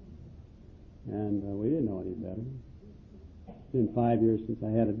 And we didn't know any better. It's been 5 years since I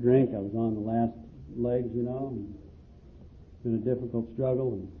had a drink. I was on the last legs, you know. And it's been a difficult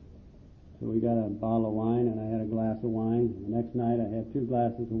struggle. And so we got a bottle of wine, and I had a glass of wine. And the next night I had 2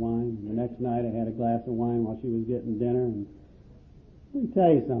 glasses of wine. And the next night I had a glass of wine while she was getting dinner. And let me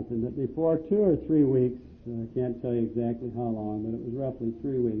tell you something, that before 2 or 3 weeks, I can't tell you exactly how long, but it was roughly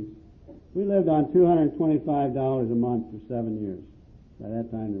 3 weeks, we lived on $225 a month for 7 years. By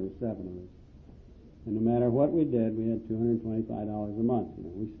that time there were 7 of us. And no matter what we did, we had $225 a month. You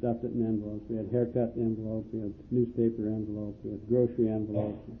know, we stuffed it in envelopes. We had haircut envelopes. We had newspaper envelopes. We had grocery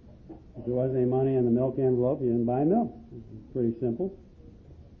envelopes. If there wasn't any money in the milk envelope, you didn't buy milk. It was pretty simple.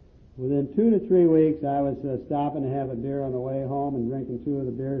 Within 2 to 3 weeks, I was stopping to have a beer on the way home and drinking 2 of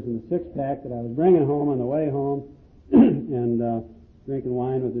the beers in the 6-pack that I was bringing home on the way home, and drinking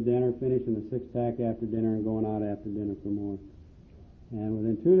wine with the dinner, finishing the 6-pack after dinner, and going out after dinner for more. And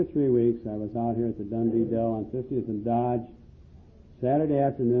within 2 to 3 weeks, I was out here at the Dundee Dell on 50th and Dodge, Saturday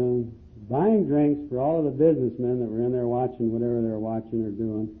afternoon, buying drinks for all of the businessmen that were in there watching whatever they were watching or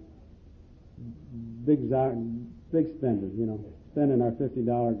doing. Big spenders, you know, spending our $50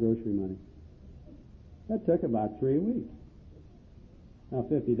 grocery money. That took about 3 weeks. Now,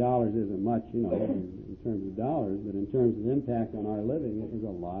 $50 isn't much, you know, in terms of dollars, but in terms of impact on our living, it was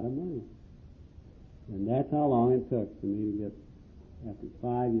a lot of money. And that's how long it took for me to get, after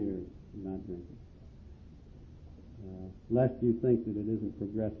 5 years of not drinking. Lest you think that it isn't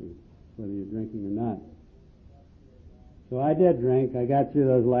progressive, whether you're drinking or not. So I did drink. I got through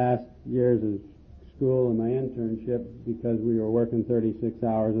those last years of school and my internship because we were working 36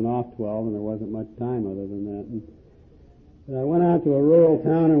 hours and off 12, and there wasn't much time other than that. But I went out to a rural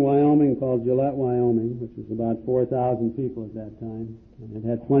town in Wyoming called Gillette, Wyoming, which was about 4,000 people at that time. And it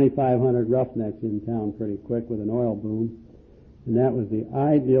had 2,500 roughnecks in town pretty quick with an oil boom. And that was the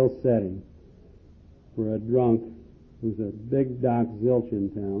ideal setting for a drunk who's a big Doc Zilch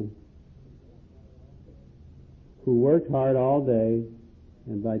in town, who worked hard all day,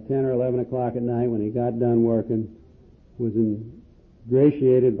 and by 10 or 11 o'clock at night, when he got done working, was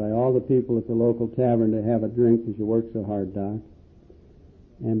ingratiated by all the people at the local tavern to have a drink because you work so hard, Doc.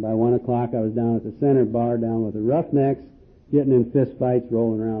 And by 1 o'clock, I was down at the center bar, down with the roughnecks, getting in fist fights,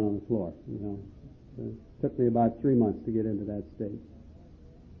 rolling around on the floor. You know, so it took me about 3 months to get into that state.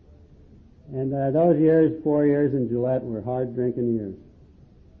 And those years, 4 years in Gillette, were hard drinking years.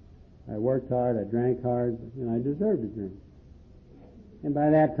 I worked hard, I drank hard, and I deserved a drink. And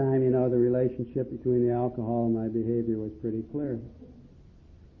by that time, you know, the relationship between the alcohol and my behavior was pretty clear.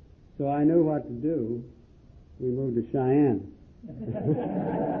 So I knew what to do. We moved to Cheyenne.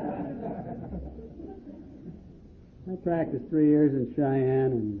 I practiced 3 years in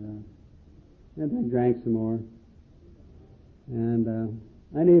Cheyenne, and I drank some more. And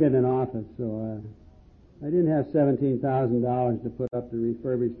I needed an office, so I didn't have $17,000 to put up to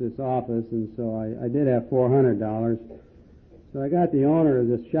refurbish this office, and so I did have $400. So I got the owner of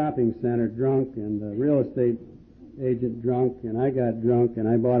this shopping center drunk and the real estate agent drunk, and I got drunk, and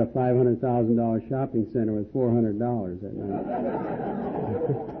I bought a $500,000 shopping center with $400 that night.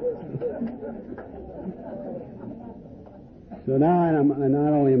 So now I'm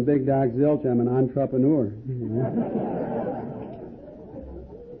not only in Big Doc Zilch, I'm an entrepreneur. You know?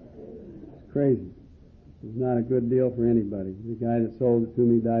 It's crazy. It's not a good deal for anybody. The guy that sold it to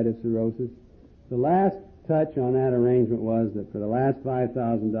me died of cirrhosis. The last touch on that arrangement was that for the last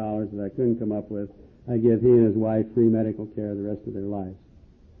 $5,000 that I couldn't come up with, I give he and his wife free medical care the rest of their lives.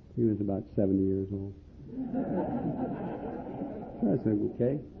 He was about 70 years old. That's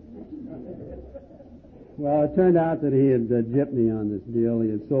okay. Well, it turned out that he had gypped me on this deal.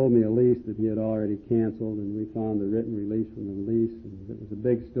 He had sold me a lease that he had already canceled, and we found the written release from the lease. And it was a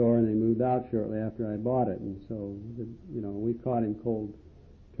big store, and they moved out shortly after I bought it. And so, we caught him cold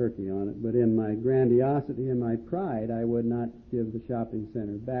turkey on it. But in my grandiosity and my pride, I would not give the shopping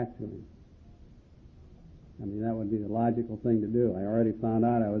center back to him. I mean, that would be the logical thing to do. I already found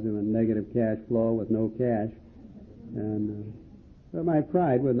out I was in a negative cash flow with no cash. And but my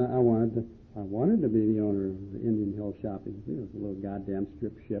pride would not. I wanted to be the owner of the Indian Hill Shopping. It was a little goddamn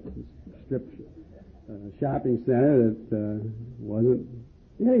strip shopping center that wasn't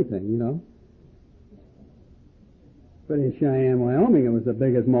anything, But in Cheyenne, Wyoming, it was the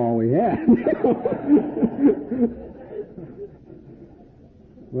biggest mall we had.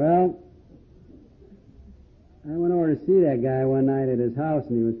 Well, I went over to see that guy one night at his house,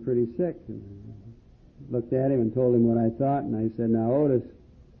 and he was pretty sick. And I looked at him and told him what I thought, and I said, "Now, Otis,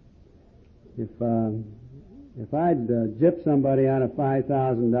 if I'd gypped somebody out of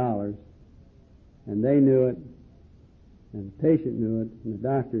 $5,000, and they knew it, and the patient knew it, and the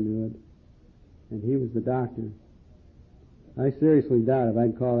doctor knew it, and he was the doctor, I seriously doubt if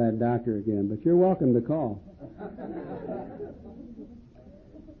I'd call that doctor again, but you're welcome to call."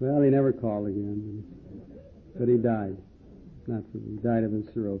 Well, he never called again, but he died. He died of his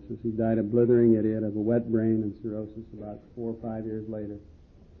cirrhosis. He died a blithering idiot of a wet brain and cirrhosis about 4 or 5 years later.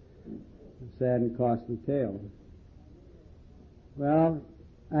 A sad and costly tale. Well,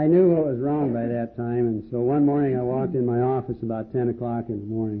 I knew what was wrong by that time, and so one morning I walked in my office about 10 o'clock in the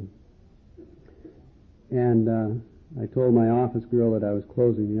morning, and I told my office girl that I was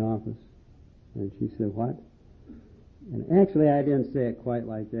closing the office, and she said, "What?" And actually I didn't say it quite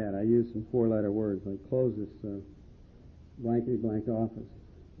like that. I used some 4-letter words, like close this blankety blank office.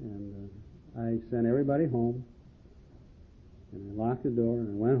 And I sent everybody home, and I locked the door, and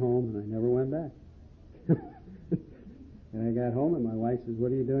I went home, and I never went back. And I got home, and my wife says,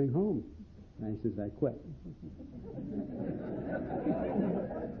 "What are you doing home?" And I says, "I quit."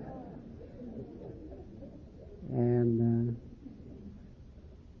 And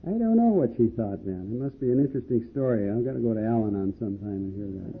I don't know what she thought then. It must be an interesting story. I've got to go to Al-Anon sometime and hear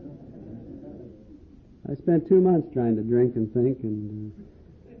that. I spent 2 months trying to drink and think, and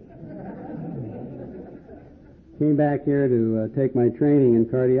came back here to take my training in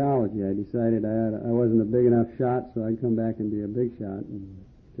cardiology. I decided I wasn't a big enough shot, so I'd come back and be a big shot, and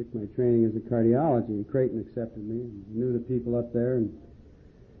took my training as a cardiology, and Creighton accepted me, and knew the people up there, and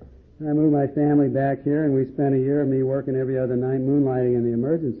I moved my family back here, and we spent a year of me working every other night moonlighting in the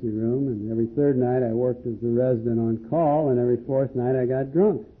emergency room, and every third night I worked as the resident on call, and every fourth night I got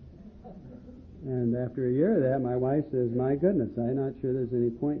drunk. And after a year of that, my wife says, "My goodness, I'm not sure there's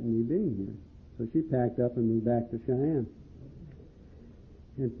any point in me being here." So she packed up and moved back to Cheyenne,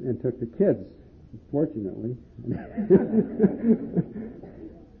 and took the kids, fortunately.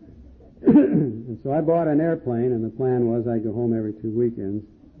 And so I bought an airplane, and the plan was I'd go home every 2 weekends.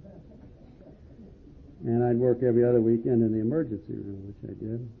 And I'd work every other weekend in the emergency room, which I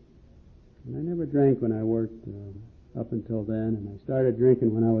did. And I never drank when I worked up until then, and I started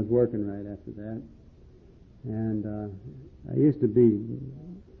drinking when I was working right after that. And I used to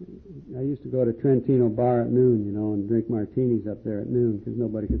go to Trentino Bar at noon, and drink martinis up there at noon because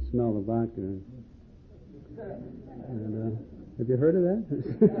nobody could smell the vodka. And have you heard of that?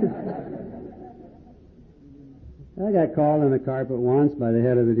 I got called on the carpet once by the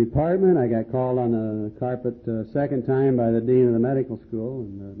head of the department. I got called on the carpet second time by the dean of the medical school,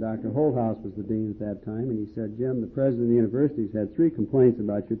 and Dr. Holthouse was the dean at that time, and he said, "Jim, the president of the university has had 3 complaints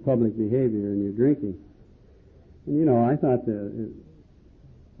about your public behavior and your drinking." And I thought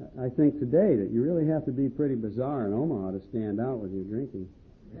I think today that you really have to be pretty bizarre in Omaha to stand out with your drinking.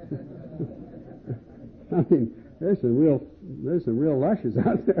 I mean, there's some real lushes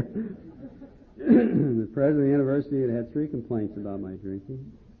out there. The president of the university had 3 complaints about my drinking,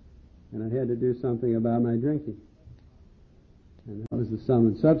 and I had to do something about my drinking. And that was the sum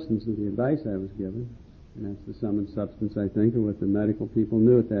and substance of the advice I was given. And that's the sum and substance, I think, of what the medical people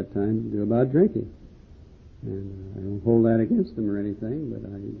knew at that time to do about drinking. And I don't hold that against them or anything, but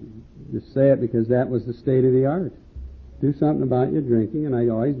I just say it because that was the state of the art. Do something about your drinking, and I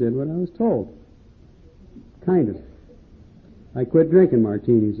always did what I was told. Kind of. I quit drinking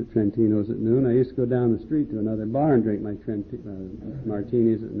martinis at Trentino's at noon. I used to go down the street to another bar and drink my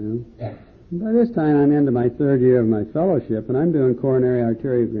martinis at noon. And by this time, I'm into my 3rd year of my fellowship, and I'm doing coronary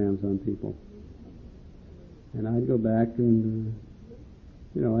arteriograms on people. And I'd go back and,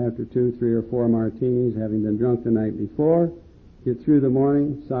 after 2, 3, or 4 martinis, having been drunk the night before, get through the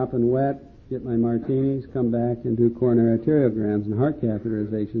morning, sopping wet, get my martinis, come back, and do coronary arteriograms and heart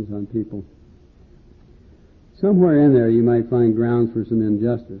catheterizations on people. Somewhere in there you might find grounds for some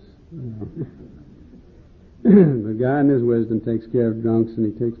injustice. But God in His wisdom takes care of drunks, and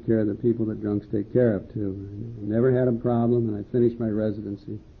He takes care of the people that drunks take care of, too. I never had a problem, and I finished my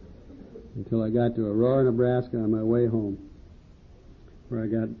residency until I got to Aurora, Nebraska on my way home, where I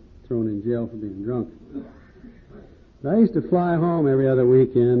got thrown in jail for being drunk. But I used to fly home every other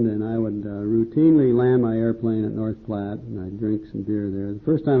weekend, and I would routinely land my airplane at North Platte, and I'd drink some beer there. The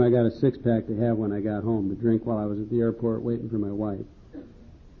first time I got a six-pack to have when I got home, to drink while I was at the airport waiting for my wife.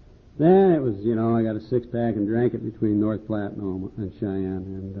 Then it was, I got a six-pack and drank it between North Platte and Cheyenne.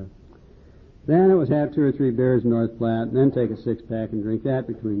 And then it was have 2 or 3 beers in North Platte, and then take a six-pack and drink that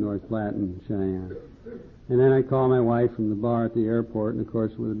between North Platte and Cheyenne. And then I'd call my wife from the bar at the airport, and of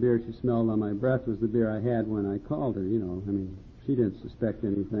course, with the beer she smelled on my breath was the beer I had when I called her, she didn't suspect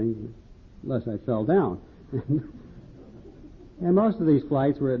anything, unless I fell down. And most of these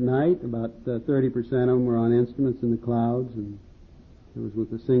flights were at night. About 30% of them were on instruments in the clouds, and it was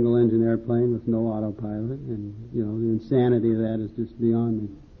with a single-engine airplane with no autopilot, and, the insanity of that is just beyond me.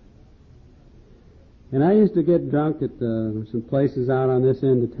 And I used to get drunk at some places out on this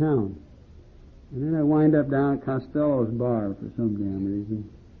end of town. And then I wind up down at Costello's bar for some damn reason.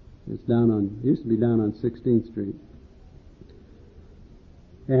 It's used to be down on 16th Street.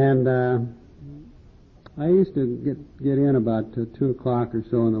 And I used to get in about 2 o'clock or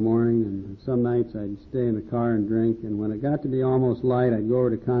so in the morning, and some nights I'd stay in the car and drink, and when it got to be almost light, I'd go over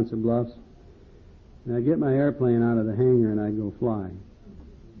to Council Bluffs, and I'd get my airplane out of the hangar and I'd go fly.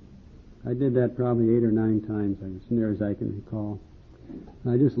 I did that probably 8 or 9 times, as near as I can recall.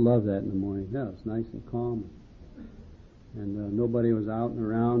 I just loved that in the morning. Yeah, it was nice and calm. And nobody was out and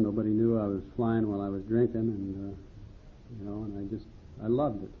around. Nobody knew I was flying while I was drinking. And, and I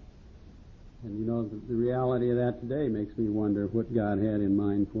loved it. And, the reality of that today makes me wonder what God had in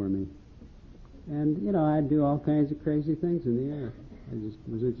mind for me. And, I'd do all kinds of crazy things in the air. It just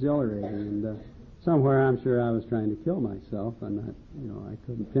was exhilarating. And somewhere I'm sure I was trying to kill myself. I'm not, I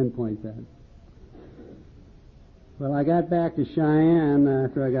couldn't pinpoint that. Well, I got back to Cheyenne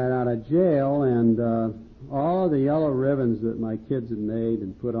after I got out of jail, and all the yellow ribbons that my kids had made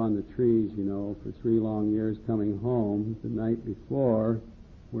and put on the trees, for 3 long years coming home the night before,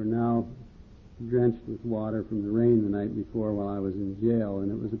 were now drenched with water from the rain the night before while I was in jail,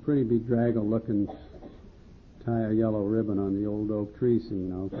 and it was a pretty bedraggled-looking tie a yellow ribbon on the old oak tree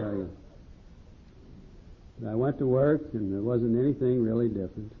scene, I'll tell you. But I went to work, and there wasn't anything really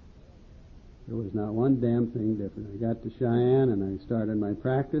different. There was not one damn thing different. I got to Cheyenne, and I started my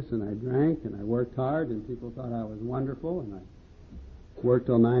practice, and I drank, and I worked hard, and people thought I was wonderful, and I worked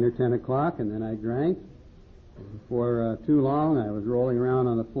till 9 or 10 o'clock, and then I drank. And before too long, I was rolling around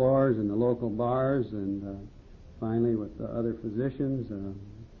on the floors in the local bars, and finally with other physicians,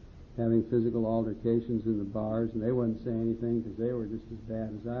 having physical altercations in the bars, and they wouldn't say anything because they were just as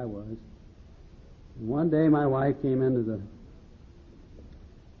bad as I was. And one day my wife came into the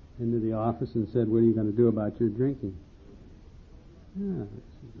office and said, "What are you going to do about your drinking?" Yeah, I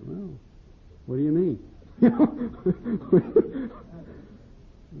said, "Well, what do you mean?"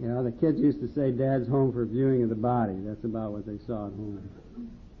 The kids used to say, "Dad's home for viewing of the body." That's about what they saw at home.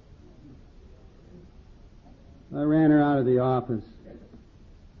 I ran her out of the office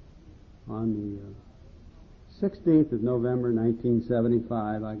on the 16th of November,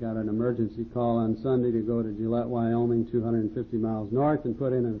 1975. I got an emergency call on Sunday to go to Gillette, Wyoming, 250 miles north, and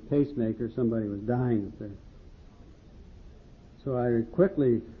put in a pacemaker. Somebody was dying up there. So I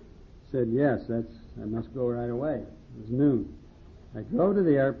quickly said, yes, I must go right away. It was noon. I drove to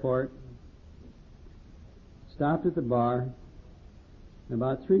the airport, stopped at the bar, and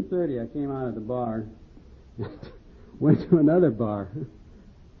about 3:30 I came out of the bar and went to another bar.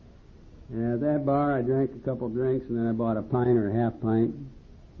 And at that bar, I drank a couple drinks, and then I bought a pint or a half pint.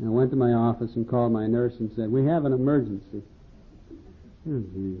 And I went to my office and called my nurse and said, "We have an emergency." Oh,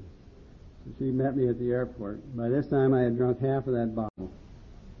 geez. So she met me at the airport. By this time, I had drunk half of that bottle.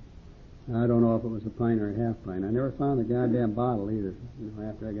 I don't know if it was a pint or a half pint. I never found the goddamn bottle either,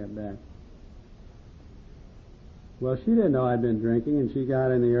 after I got back. Well, she didn't know I'd been drinking, and she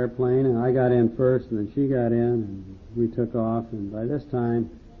got in the airplane, and I got in first, and then she got in, and we took off, and by this time,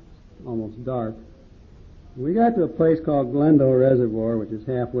 almost dark. We got to a place called Glendo Reservoir, which is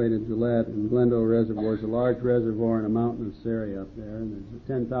halfway to Gillette, and Glendo Reservoir is a large reservoir in a mountainous area up there, and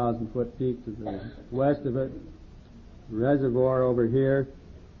there's a 10,000-foot peak to the west of it, reservoir over here,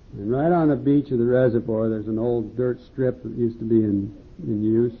 and right on the beach of the reservoir there's an old dirt strip that used to be in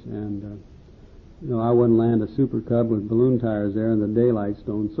use, and I wouldn't land a Super Cub with balloon tires there in the daylight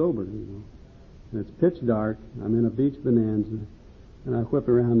stone sober, and it's pitch dark. I'm in a beach bonanza, and I whip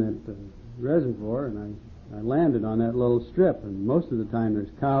around that reservoir, and I landed on that little strip, and most of the time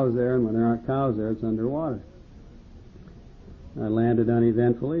there's cows there, and when there aren't cows there, it's underwater. I landed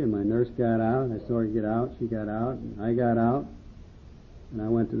uneventfully, and my nurse got out. I saw her get out. She got out, and I got out, and I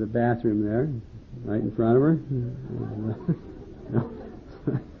went to the bathroom there, right in front of her.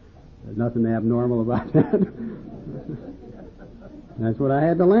 There's nothing abnormal about that. That's what I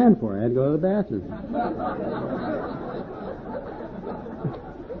had to land for. I had to go to the bathroom.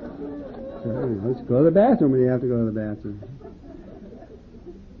 Let's go to the bathroom when you have to go to the bathroom.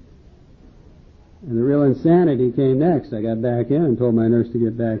 And the real insanity came next. I got back in and told my nurse to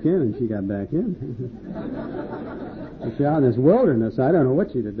get back in, and she got back in. She's out in this wilderness. I don't know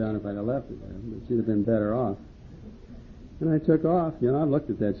what she'd have done if I'd have left it there, but she'd have been better off. And I took off. I've looked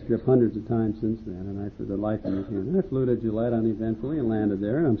at that strip hundreds of times since then, and for the life of me, and I flew to Gillette uneventfully and landed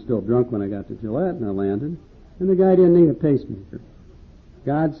there, and I'm still drunk when I got to Gillette, and I landed. And the guy didn't need a pacemaker.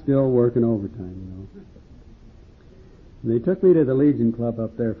 God's still working overtime, And they took me to the Legion Club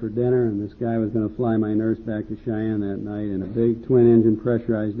up there for dinner, and this guy was going to fly my nurse back to Cheyenne that night in a big twin-engine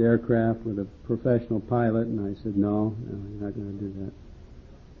pressurized aircraft with a professional pilot, and I said, no, you're not going to do that.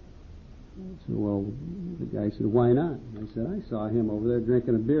 I said, well, the guy said, why not? And I said, I saw him over there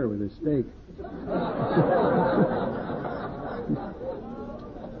drinking a beer with his steak.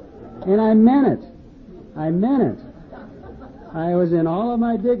 And I meant it. I was in all of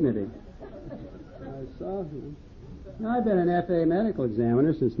my dignity. I saw him. Now, I've been an FA medical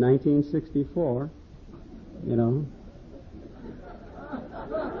examiner since 1964,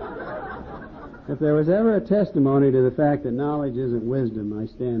 If there was ever a testimony to the fact that knowledge isn't wisdom, I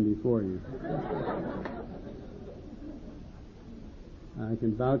stand before you. I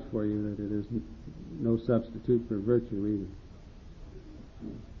can vouch for you that it is no substitute for virtue either.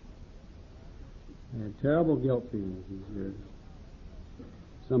 I had terrible guilt feelings these years.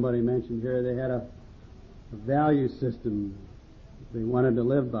 Somebody mentioned here they had a value system they wanted to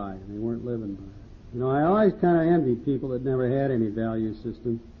live by, and they weren't living by it. I always kind of envied people that never had any value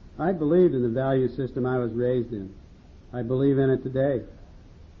system. I believed in the value system I was raised in. I believe in it today.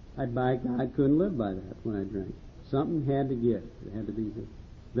 I couldn't live by that when I drank. Something had to give. It had to be the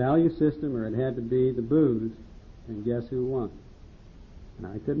value system, or it had to be the booze, and guess who won? And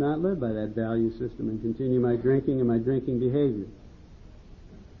I could not live by that value system and continue my drinking and my drinking behavior.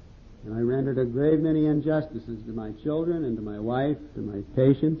 And I rendered a great many injustices to my children and to my wife, to my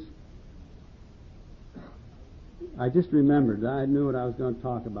patients. I just remembered. I knew what I was going to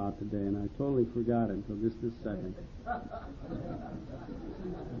talk about today, and I totally forgot it until just this second.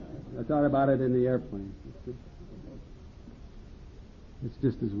 I thought about it in the airplane. It's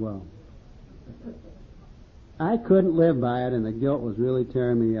just as well. I couldn't live by it, and the guilt was really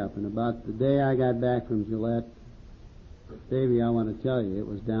tearing me up. And about the day I got back from Gillette, Davy, I want to tell you, it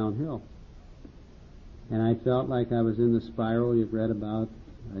was downhill. And I felt like I was in the spiral you've read about.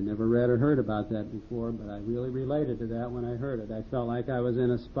 I never read or heard about that before, but I really related to that when I heard it. I felt like I was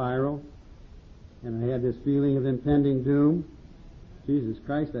in a spiral, and I had this feeling of impending doom. Jesus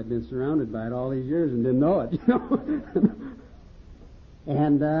Christ, I'd been surrounded by it all these years and didn't know it,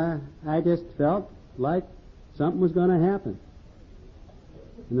 And I just felt like something was going to happen.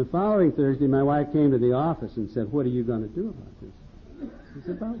 And the following Thursday, my wife came to the office and said, what are you going to do about this? I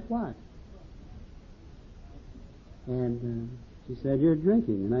said, about what? And she said, you're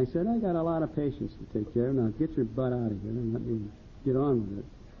drinking. And I said, I got a lot of patients to take care of. Now get your butt out of here and let me get on with it.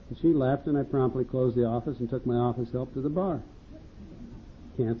 And she left, and I promptly closed the office and took my office help to the bar.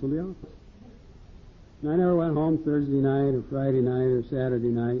 Canceled the office. And I never went home Thursday night or Friday night or Saturday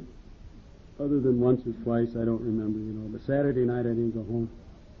night. Other than once or twice, I don't remember, But Saturday night I didn't go home.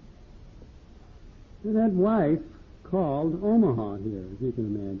 And that wife called Omaha here, as you can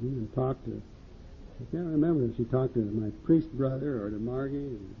imagine, and talked to, I can't remember if she talked to my priest brother or to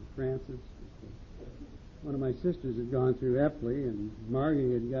Margie or Francis. One of my sisters had gone through Epley, and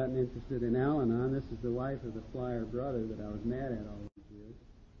Margie had gotten interested in Al-Anon. This is the wife of the flyer brother that I was mad at all these years.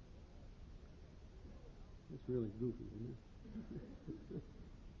 It's really goofy, isn't it?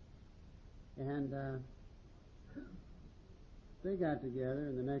 And they got together,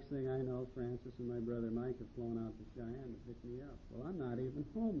 and the next thing I know, Francis and my brother Mike have flown out to Cheyenne to pick me up. Well, I'm not even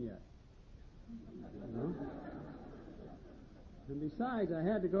home yet. And besides, I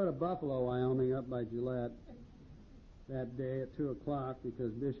had to go to Buffalo, Wyoming, up by Gillette that day at 2 o'clock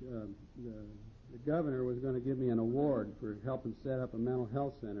because the governor was going to give me an award for helping set up a mental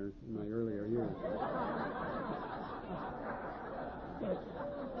health center in my earlier years.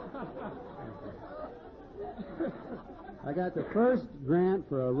 I got the first grant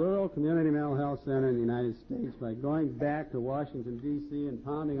for a rural community mental health center in the United States by going back to Washington, D.C. and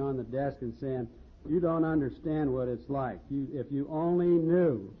pounding on the desk and saying, "You don't understand what it's like. If you only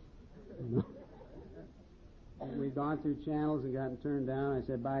knew." You know? We'd gone through channels and gotten turned down. I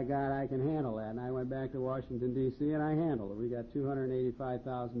said, "By God, I can handle that." And I went back to Washington, D.C., and I handled it. We got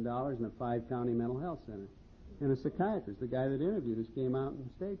 $285,000 in a 5-county mental health center. And a psychiatrist, the guy that interviewed us, came out and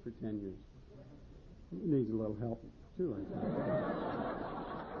stayed for 10 years. He needs a little help, too, I think.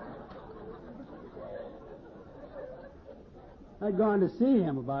 I'd gone to see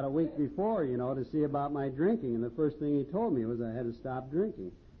him about a week before, to see about my drinking, and the first thing he told me was I had to stop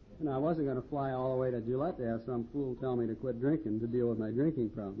drinking. And I wasn't going to fly all the way to Gillette to have some fool tell me to quit drinking to deal with my drinking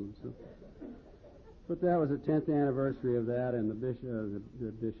problems. So. But that was the 10th anniversary of that, and the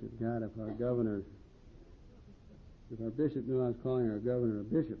bishop, God, if our bishop knew I was calling our governor a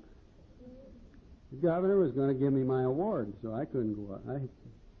bishop. The governor was going to give me my award, so I couldn't go up. I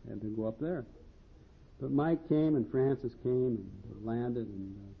had to go up there. But Mike came and Francis came and landed,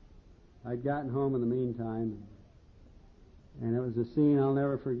 and I'd gotten home in the meantime. And it was a scene I'll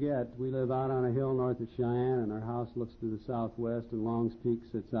never forget. We live out on a hill north of Cheyenne, and our house looks to the southwest, and Long's Peak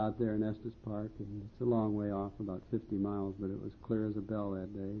sits out there in Estes Park, and it's a long way off, about 50 miles, but it was clear as a bell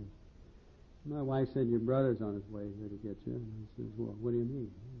that day. My wife said, "Your brother's on his way here to get you." And I said, "Well, what do you mean?"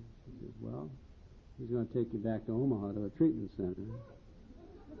 She said, "Well, he's going to take you back to Omaha to a treatment center."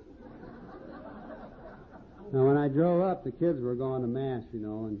 Now, when I drove up, the kids were going to Mass,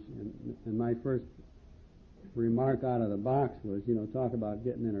 and my first remark out of the box was, talk about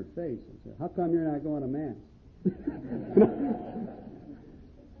getting in her face. I said, "How come you're not going to Mass?"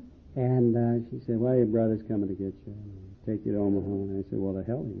 And she said, "Well, your brother's coming to get you and take you to Omaha." And I said, "Well, the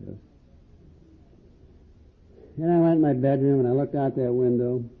hell he is." And I went in my bedroom and I looked out that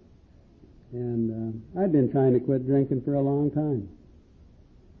window, and I'd been trying to quit drinking for a long time.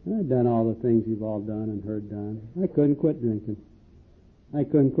 And I'd done all the things you've all done and heard done. I couldn't quit drinking.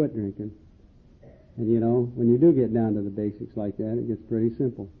 And when you do get down to the basics like that, it gets pretty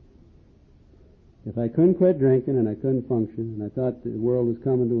simple. If I couldn't quit drinking and I couldn't function, and I thought the world was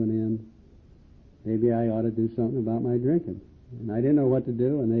coming to an end, maybe I ought to do something about my drinking. And I didn't know what to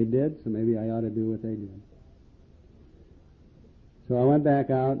do, and they did, so maybe I ought to do what they did. So I went back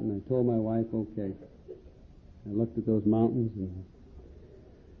out and I told my wife, okay. I looked at those mountains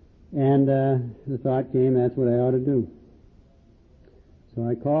and the thought came, that's what I ought to do. So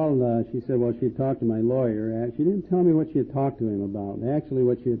I called, she said, well, she'd talked to my lawyer. She didn't tell me what she had talked to him about. Actually,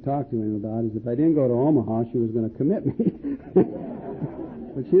 what she had talked to him about is if I didn't go to Omaha, she was going to commit me.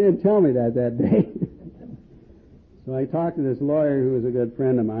 But she didn't tell me that day. So I talked to this lawyer who was a good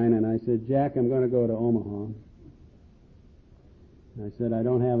friend of mine, and I said, Jack, I'm going to go to Omaha. And I said, I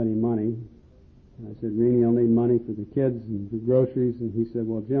don't have any money. And I said, Rini, I'll need money for the kids and for groceries. And he said,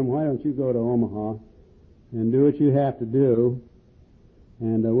 well, Jim, why don't you go to Omaha and do what you have to do,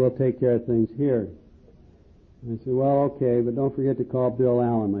 and we'll take care of things here. And I said, well, okay, but don't forget to call Bill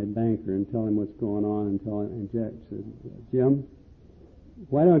Allen, my banker, and tell him what's going on. And Jack said, Jim,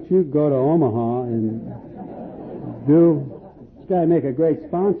 why don't you go to Omaha and this guy make a great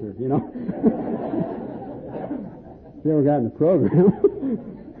sponsor, you know. If you ever got in the program.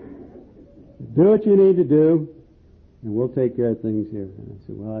 Do what you need to do, and we'll take care of things here. And I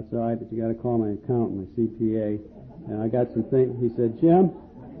said, well, that's all right, but you got to call my accountant, my CPA. And I got some things. He said, Jim,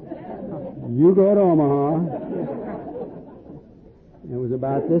 you go to Omaha. It was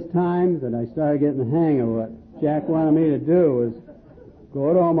about this time that I started getting the hang of what Jack wanted me to do was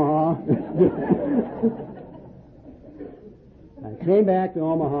go to Omaha. I came back to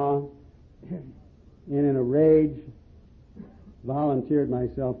Omaha and in a rage volunteered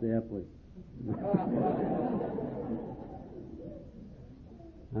myself to Epley.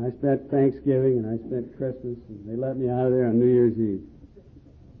 I spent Thanksgiving and I spent Christmas, and they let me out of there on New Year's Eve.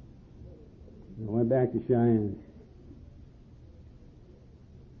 I went back to Cheyenne.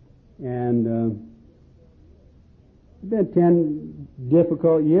 And it's been 10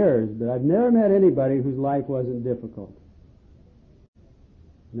 difficult years, but I've never met anybody whose life wasn't difficult.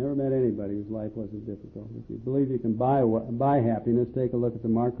 Never met anybody whose life wasn't difficult. If you believe you can buy happiness, take a look at the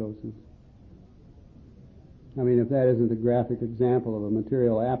Marcoses. I mean, if that isn't a graphic example of a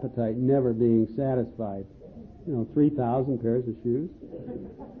material appetite never being satisfied. 3,000 pairs of shoes.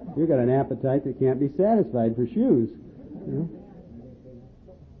 You've got an appetite that can't be satisfied for shoes.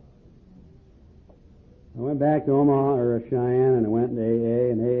 I went back to Omaha or Cheyenne, and I went to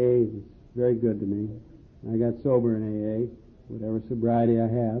AA, and AA was very good to me. I got sober in AA, whatever sobriety I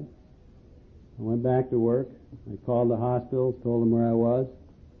have. I went back to work. I called the hospitals, told them where I was.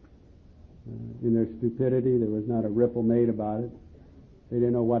 In their stupidity, there was not a ripple made about it. They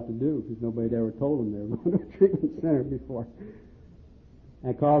didn't know what to do because nobody had ever told them they were going to a treatment center before.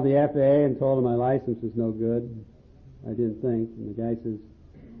 I called the FAA and told them my license was no good. I didn't think. And the guy says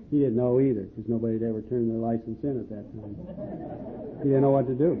he didn't know either because nobody had ever turned their license in at that time. He didn't know what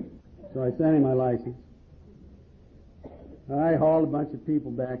to do. So I sent him my license. I hauled a bunch of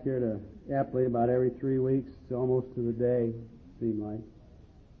people back here to Epley about every 3 weeks, almost to the day, it seemed like.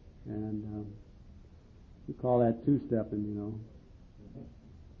 And you call that two-stepping, you know.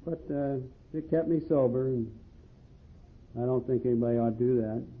 But it kept me sober, and I don't think anybody ought to do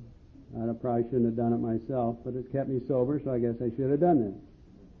that. I probably shouldn't have done it myself, but it kept me sober, so I guess I should have done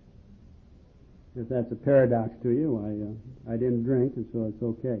that. If that's a paradox to you, I didn't drink, and so it's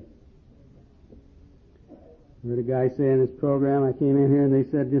okay. I heard a guy say in this program, I came in here and they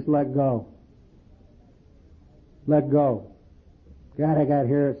said, just let go. Let go. God, I got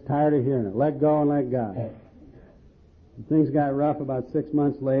here, it's tired of hearing it. Let go and let God. And things got rough about 6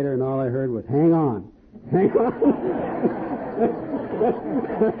 months later, and all I heard was, hang on. Hang on.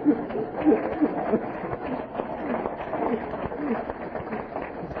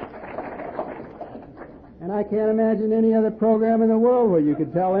 And I can't imagine any other program in the world where you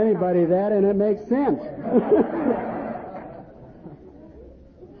could tell anybody that and it makes sense.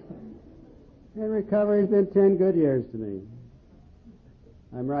 And recovery's been 10 good years to me.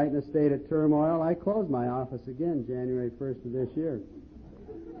 I'm right in a state of turmoil. I closed my office again January 1st of this year.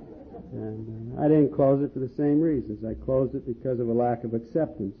 And I didn't close it for the same reasons. I closed it because of a lack of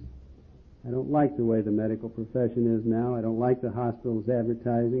acceptance. I don't like the way the medical profession is now. I don't like the hospital's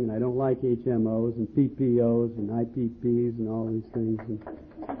advertising, and I don't like HMOs and PPOs and IPPs and all these things.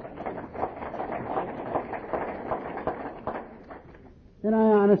 And I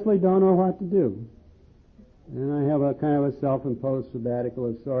honestly don't know what to do. And I have a kind of a self-imposed sabbatical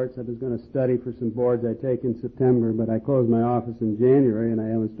of sorts. I was going to study for some boards I take in September, but I closed my office in January, and I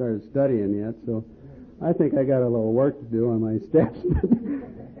haven't started studying yet, so I think I got a little work to do on my steps.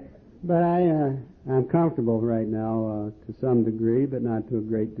 But I'm comfortable right now to some degree, but not to a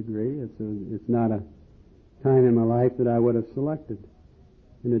great degree. It's not a time in my life that I would have selected.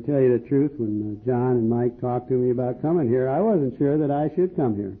 And to tell you the truth, when John and Mike talked to me about coming here, I wasn't sure that I should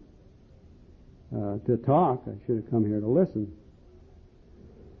come here to talk. I should have come here to listen.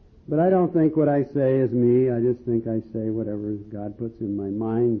 But I don't think what I say is me. I just think I say whatever God puts in my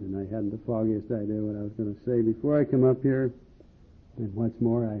mind, and I hadn't the foggiest idea what I was going to say before I come up here. And what's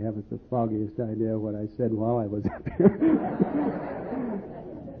more, I haven't the foggiest idea what I said while I was up here.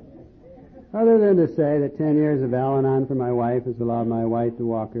 Other than to say that 10 years of Al-Anon for my wife has allowed my wife to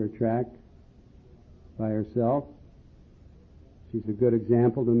walk her track by herself. She's a good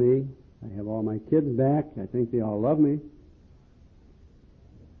example to me. I have all my kids back. I think they all love me.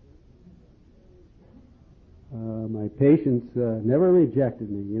 My patients never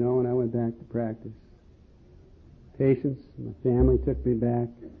rejected me, you know, when I went back to practice. Patients, my family took me back.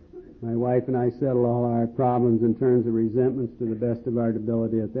 My wife and I settled all our problems in terms of resentments to the best of our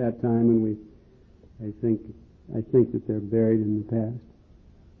ability at that time, and I think that they're buried in the past.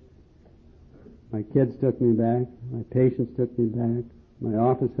 My kids took me back. My patients took me back. My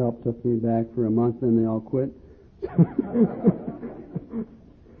office help took me back for a month, then they all quit.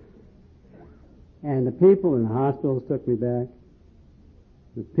 And the people in the hospitals took me back.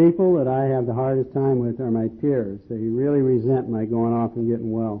 The people that I have the hardest time with are my peers. They really resent my going off and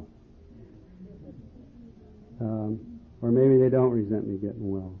getting well. Or maybe they don't resent me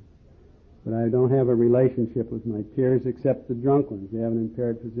getting well. But I don't have a relationship with my peers except the drunk ones. We have an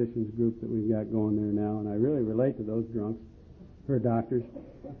impaired physicians group that we've got going there now, and I really relate to those drunks, her doctors.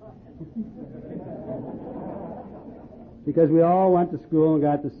 Because we all went to school and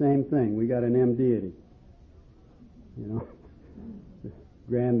got the same thing. We got an MD-ity. You know?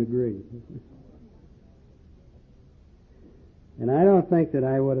 Grand degree. And I don't think that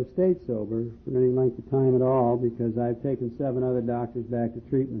I would have stayed sober for any length of time at all, because I've taken 7 other doctors back to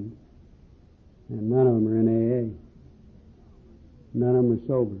treatment, and none of them are in AA. None of them are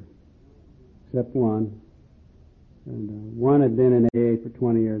sober, except one. And one had been in AA for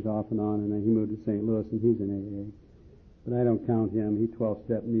 20 years off and on, and then he moved to St. Louis, and he's in AA. But I don't count him. He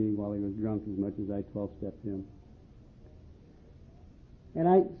 12-stepped me while he was drunk as much as I 12-stepped him. And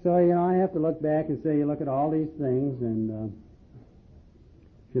I have to look back and say, you look at all these things, and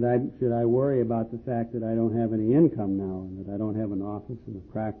should I worry about the fact that I don't have any income now, and that I don't have an office and a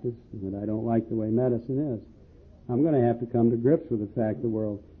practice, and that I don't like the way medicine is? I'm going to have to come to grips with the fact the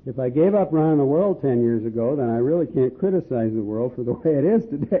world. If I gave up running the world 10 years ago, then I really can't criticize the world for the way it is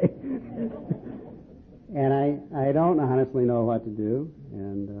today. And I don't honestly know what to do,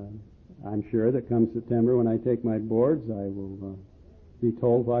 and I'm sure that come September when I take my boards, I will be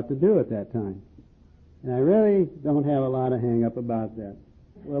told what to do at that time. And I really don't have a lot of hang-up about that.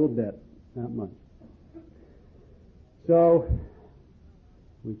 A little bit, not much. So,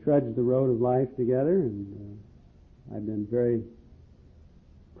 we trudged the road of life together, and I've been very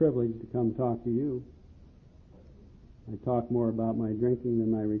privileged to come talk to you. I talk more about my drinking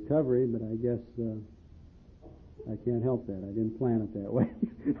than my recovery, but I guess I can't help that. I didn't plan it that way.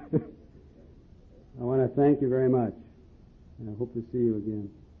 I want to thank you very much, and I hope to see you again.